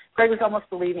me. Greg was almost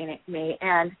believing me.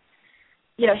 And,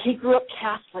 he grew up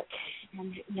Catholic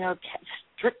and,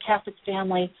 strict Catholic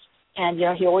family. And,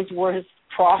 he always wore his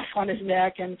cross on his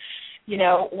neck. And,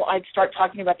 I'd start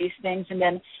talking about these things. And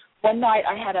then one night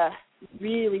I had a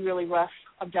really, really rough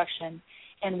abduction.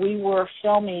 And we were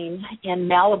filming in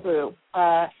Malibu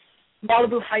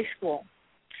High School.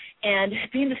 And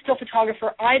being the still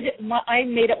photographer, I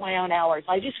made up my own hours.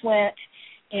 I just went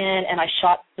in and I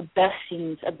shot the best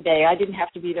scenes of the day. I didn't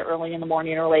have to be there early in the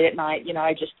morning or late at night.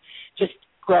 I just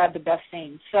grabbed the best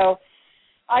scenes. So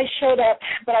I showed up,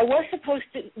 but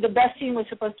the best scene was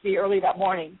supposed to be early that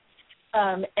morning,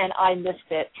 and I missed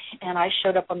it. And I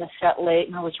showed up on the set late,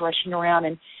 and I was rushing around.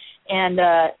 And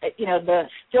the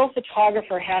still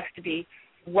photographer has to be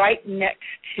right next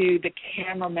to the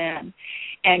cameraman,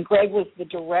 and Greg was the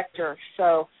director,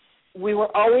 so we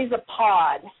were always a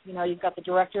pod. You've got the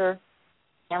director,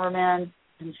 cameraman,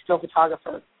 and still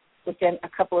photographer within a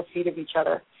couple of feet of each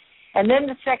other. And then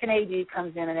the second AD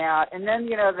comes in and out, and then,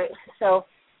 so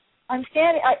I'm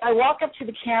standing, I walk up to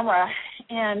the camera,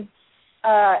 and,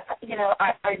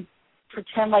 I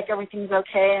pretend like everything's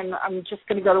okay and I'm just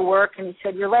going to go to work. And he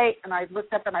said, you're late. And I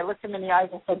looked up and I looked him in the eyes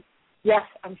and said, yes,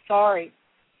 I'm sorry.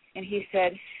 And he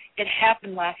said, it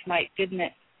happened last night, didn't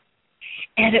it?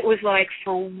 And it was like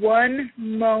for one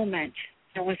moment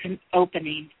there was an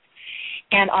opening.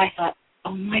 And I thought,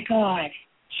 oh, my God,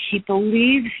 he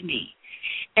believes me.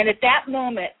 And at that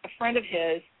moment, a friend of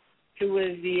his, who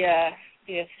was the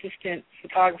assistant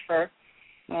photographer,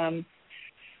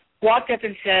 walked up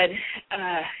and said,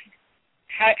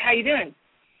 how you doing?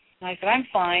 And I said, I'm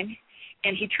fine.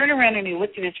 And he turned around and he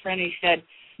looked at his friend and he said,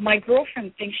 my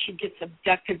girlfriend thinks she gets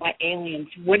abducted by aliens.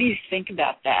 What do you think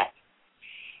about that?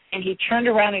 And he turned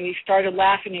around and he started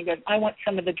laughing. He goes, I want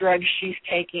some of the drugs she's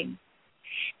taking.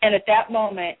 And at that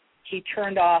moment, he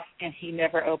turned off and he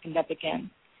never opened up again.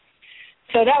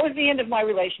 So that was the end of my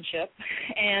relationship,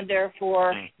 and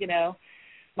therefore, you know,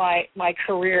 my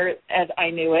career as I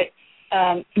knew it.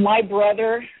 My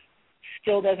brother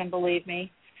still doesn't believe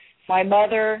me. My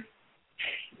mother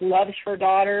loves her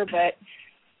daughter, but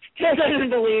still doesn't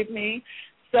believe me.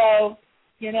 So,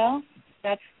 you know,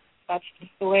 that's just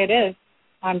the way it is.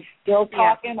 I'm still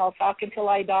talking. Yeah. I'll talk until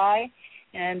I die.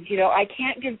 And, you know, I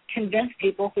can't convince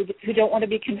people who don't want to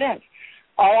be convinced.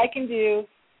 All I can do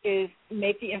is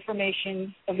make the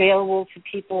information available to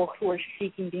people who are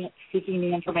seeking the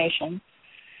information.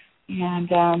 And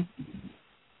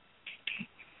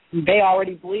they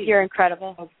already believe. You're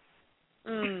incredible.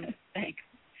 Thanks.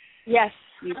 Yes.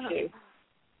 You too.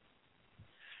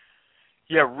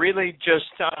 Yeah, really just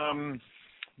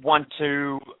want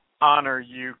to honor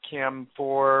you, Kim,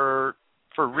 for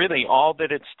really all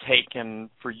that it's taken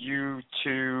for you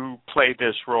to play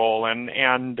this role.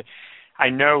 And I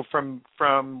know from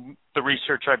the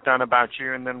research I've done about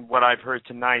you and then what I've heard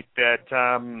tonight that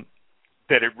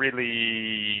it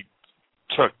really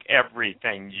took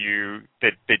everything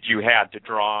that you had to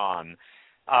draw on.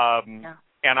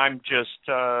 And I'm just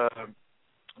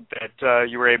that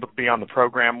you were able to be on the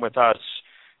program with us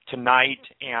tonight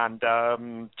and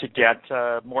to get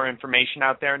more information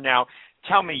out there. Now,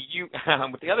 tell me,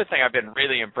 the other thing I've been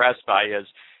really impressed by is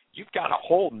you've got a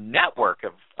whole network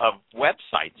of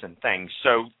websites and things.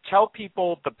 So tell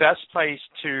people the best place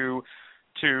to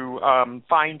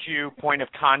find you, point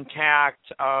of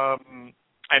contact, and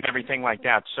everything like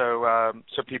that, so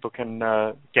people can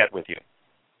get with you.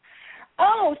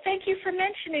 Oh, thank you for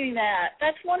mentioning that.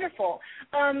 That's wonderful.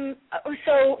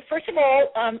 So first of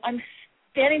all, I'm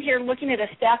standing here looking at a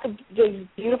stack of those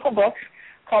beautiful books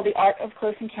called The Art of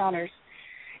Close Encounters.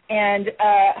 And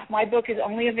my book is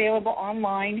only available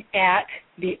online at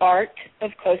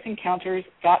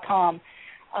theartofcloseencounters.com.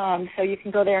 So you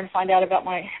can go there and find out about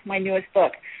my newest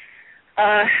book.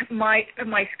 My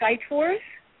Sky Tours,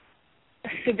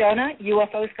 Sedona,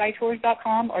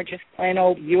 UFOSkyTours.com, or just plain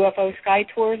old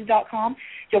UFOSkyTours.com.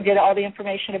 You'll get all the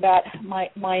information about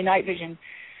my night vision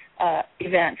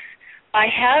events. I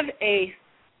have a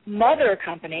mother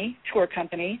company, tour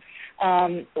company.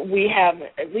 We have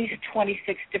at least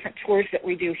 26 different tours that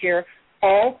we do here,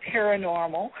 all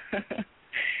paranormal,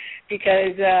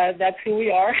 because that's who we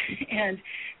are, and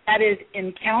that is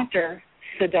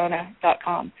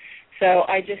EncounterSedona.com. So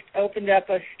I just opened up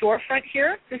a storefront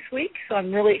here this week, so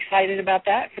I'm really excited about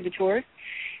that for the tours.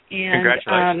 And,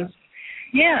 congratulations.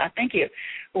 Yeah, thank you.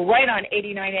 Well, right on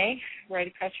 89A, right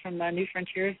across from New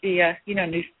Frontiers,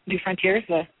 New Frontiers.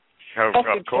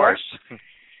 Of course.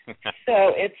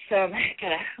 So it's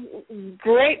got a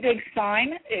great big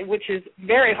sign, which is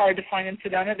very hard to find in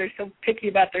Sedona. They're so picky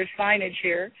about their signage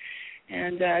here.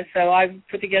 And so I've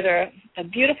put together a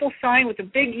beautiful sign with a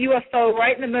big UFO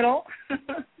right in the middle.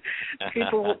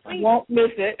 People won't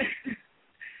miss it.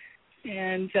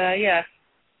 And,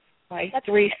 my That's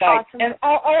 3 sites. Awesome. And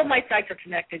all of my sites are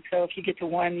connected, so if you get to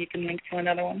one, you can link to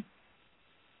another one.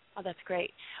 Oh, that's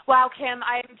great. Wow, Kim,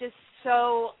 I'm just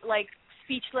so,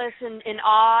 speechless and in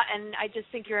awe, and I just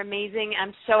think you're amazing.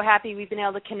 I'm so happy we've been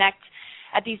able to connect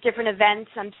at these different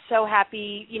events. I'm so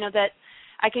happy, that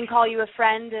I can call you a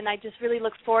friend, and I just really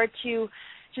look forward to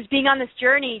just being on this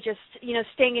journey, just,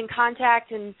 staying in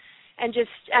contact, and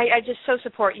just, I just so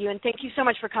support you, and thank you so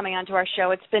much for coming onto our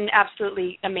show. It's been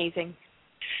absolutely amazing.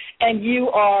 And you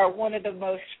are one of the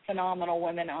most phenomenal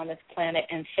women on this planet,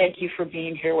 and thank you for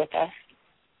being here with us.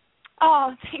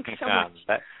 Oh, thanks so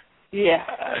much. Yeah.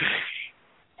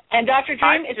 And Dr.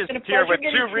 Dream, it's been a pleasure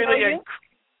getting to know you.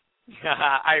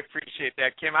 I appreciate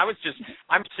that, Kim.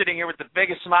 I'm sitting here with the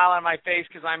biggest smile on my face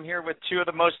because I'm here with two of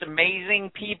the most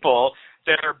amazing people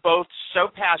that are both so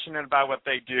passionate about what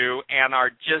they do and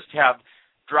have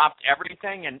dropped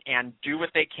everything and do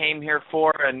what they came here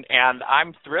for. And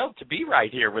I'm thrilled to be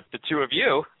right here with the two of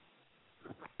you.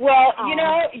 Well,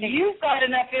 you've got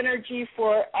enough energy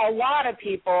for a lot of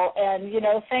people, and,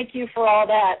 thank you for all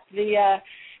that.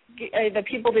 The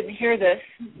people didn't hear this,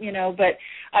 but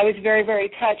I was very, very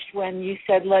touched when you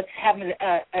said, let's have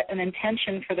an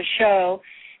intention for the show,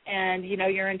 and,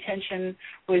 your intention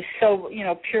was so,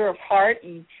 pure of heart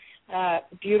and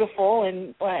beautiful,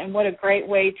 and what a great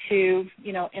way to,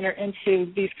 enter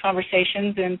into these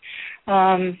conversations, and,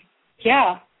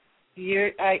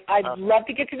 I'd love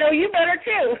to get to know you better,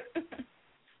 too.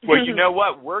 Well, you know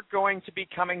what? We're going to be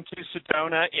coming to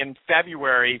Sedona in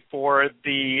February for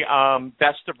the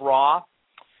Best of Raw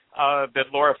that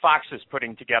Laura Fox is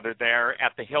putting together there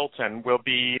at the Hilton. We'll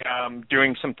be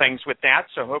doing some things with that,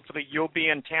 so hopefully you'll be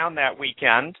in town that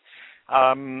weekend.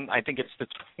 I think it's the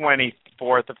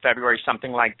 24th of February,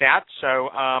 something like that. So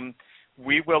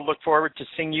we will look forward to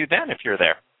seeing you then if you're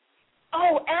there.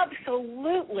 Oh,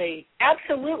 absolutely.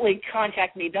 Absolutely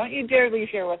contact me. Don't you dare leave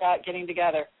here without getting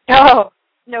together. Oh,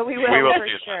 no, we will for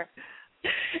sure.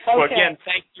 Okay. Well, again,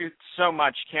 thank you so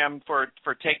much, Kim, for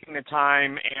taking the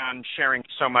time and sharing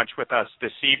so much with us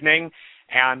this evening.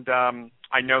 And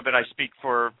I know that I speak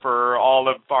for all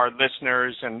of our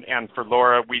listeners and for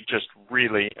Laura. We just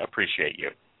really appreciate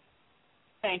you.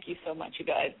 Thank you so much, you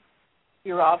guys.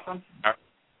 You're awesome.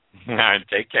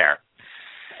 Take care.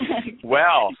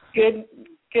 Well. Good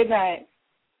night.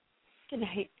 Good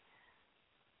night.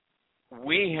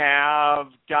 We have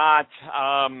got,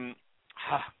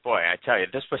 boy, I tell you,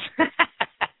 this was,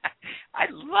 I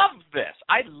love this.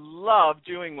 I love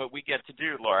doing what we get to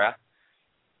do, Laura.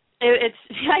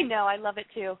 I know, I love it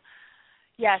too.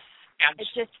 Yes. And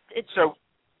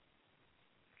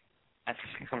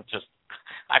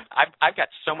I've got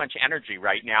so much energy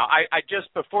right now. I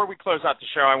just, before we close out the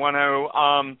show, I want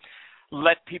to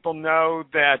let people know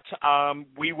that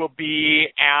we will be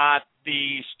at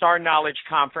the Star Knowledge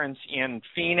Conference in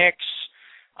Phoenix,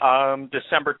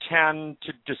 December 10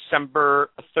 to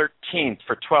December 13th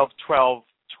for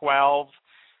 12/12/12.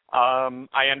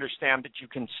 I understand that you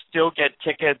can still get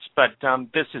tickets, but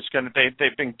this is going to,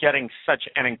 they've been getting such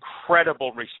an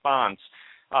incredible response.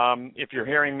 If you're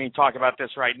hearing me talk about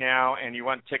this right now and you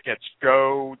want tickets,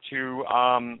 go to,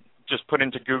 just put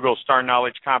into Google Star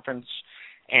Knowledge Conference,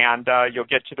 and you'll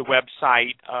get to the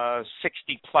website,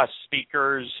 60-plus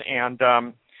speakers, and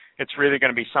it's really going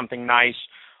to be something nice.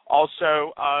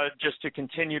 Also, just to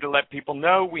continue to let people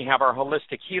know, we have our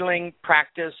holistic healing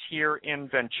practice here in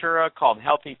Ventura called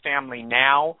Healthy Family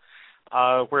Now,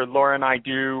 where Laura and I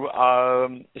do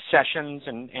sessions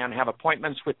and have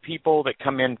appointments with people that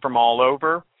come in from all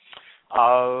over.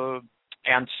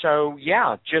 And so,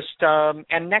 yeah, just,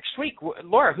 and next week,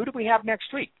 Laura, who do we have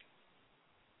next week?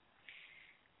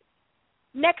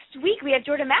 Next week, we have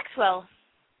Jordan Maxwell.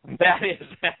 That is.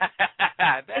 Isn't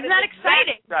that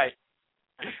exciting? Right.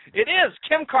 It is.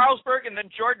 Kim Carlsberg and then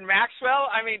Jordan Maxwell.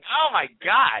 I mean, oh, my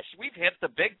gosh, we've hit the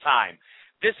big time.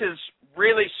 This is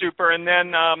really super. And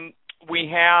then we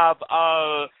have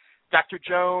Dr.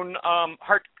 Joan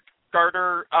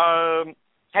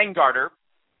Hangarter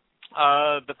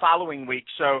the following week.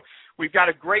 So we've got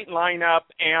a great lineup,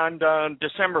 and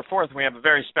December 4th, we have a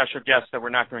very special guest that we're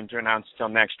not going to announce until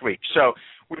next week. So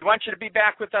we want you to be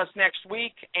back with us next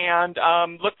week, and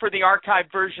look for the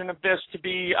archived version of this to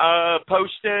be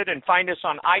posted, and find us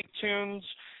on iTunes,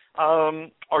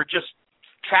 or just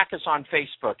track us on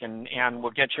Facebook, and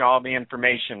we'll get you all the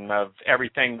information of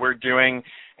everything we're doing.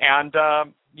 And,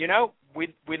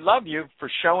 we love you for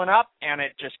showing up, and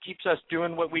it just keeps us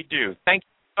doing what we do. Thank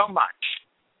you so much.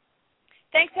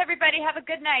 Thanks, everybody. Have a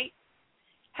good night.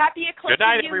 Happy eclipse. Good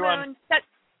night, new everyone. Moon.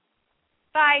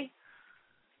 Bye.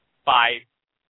 Bye.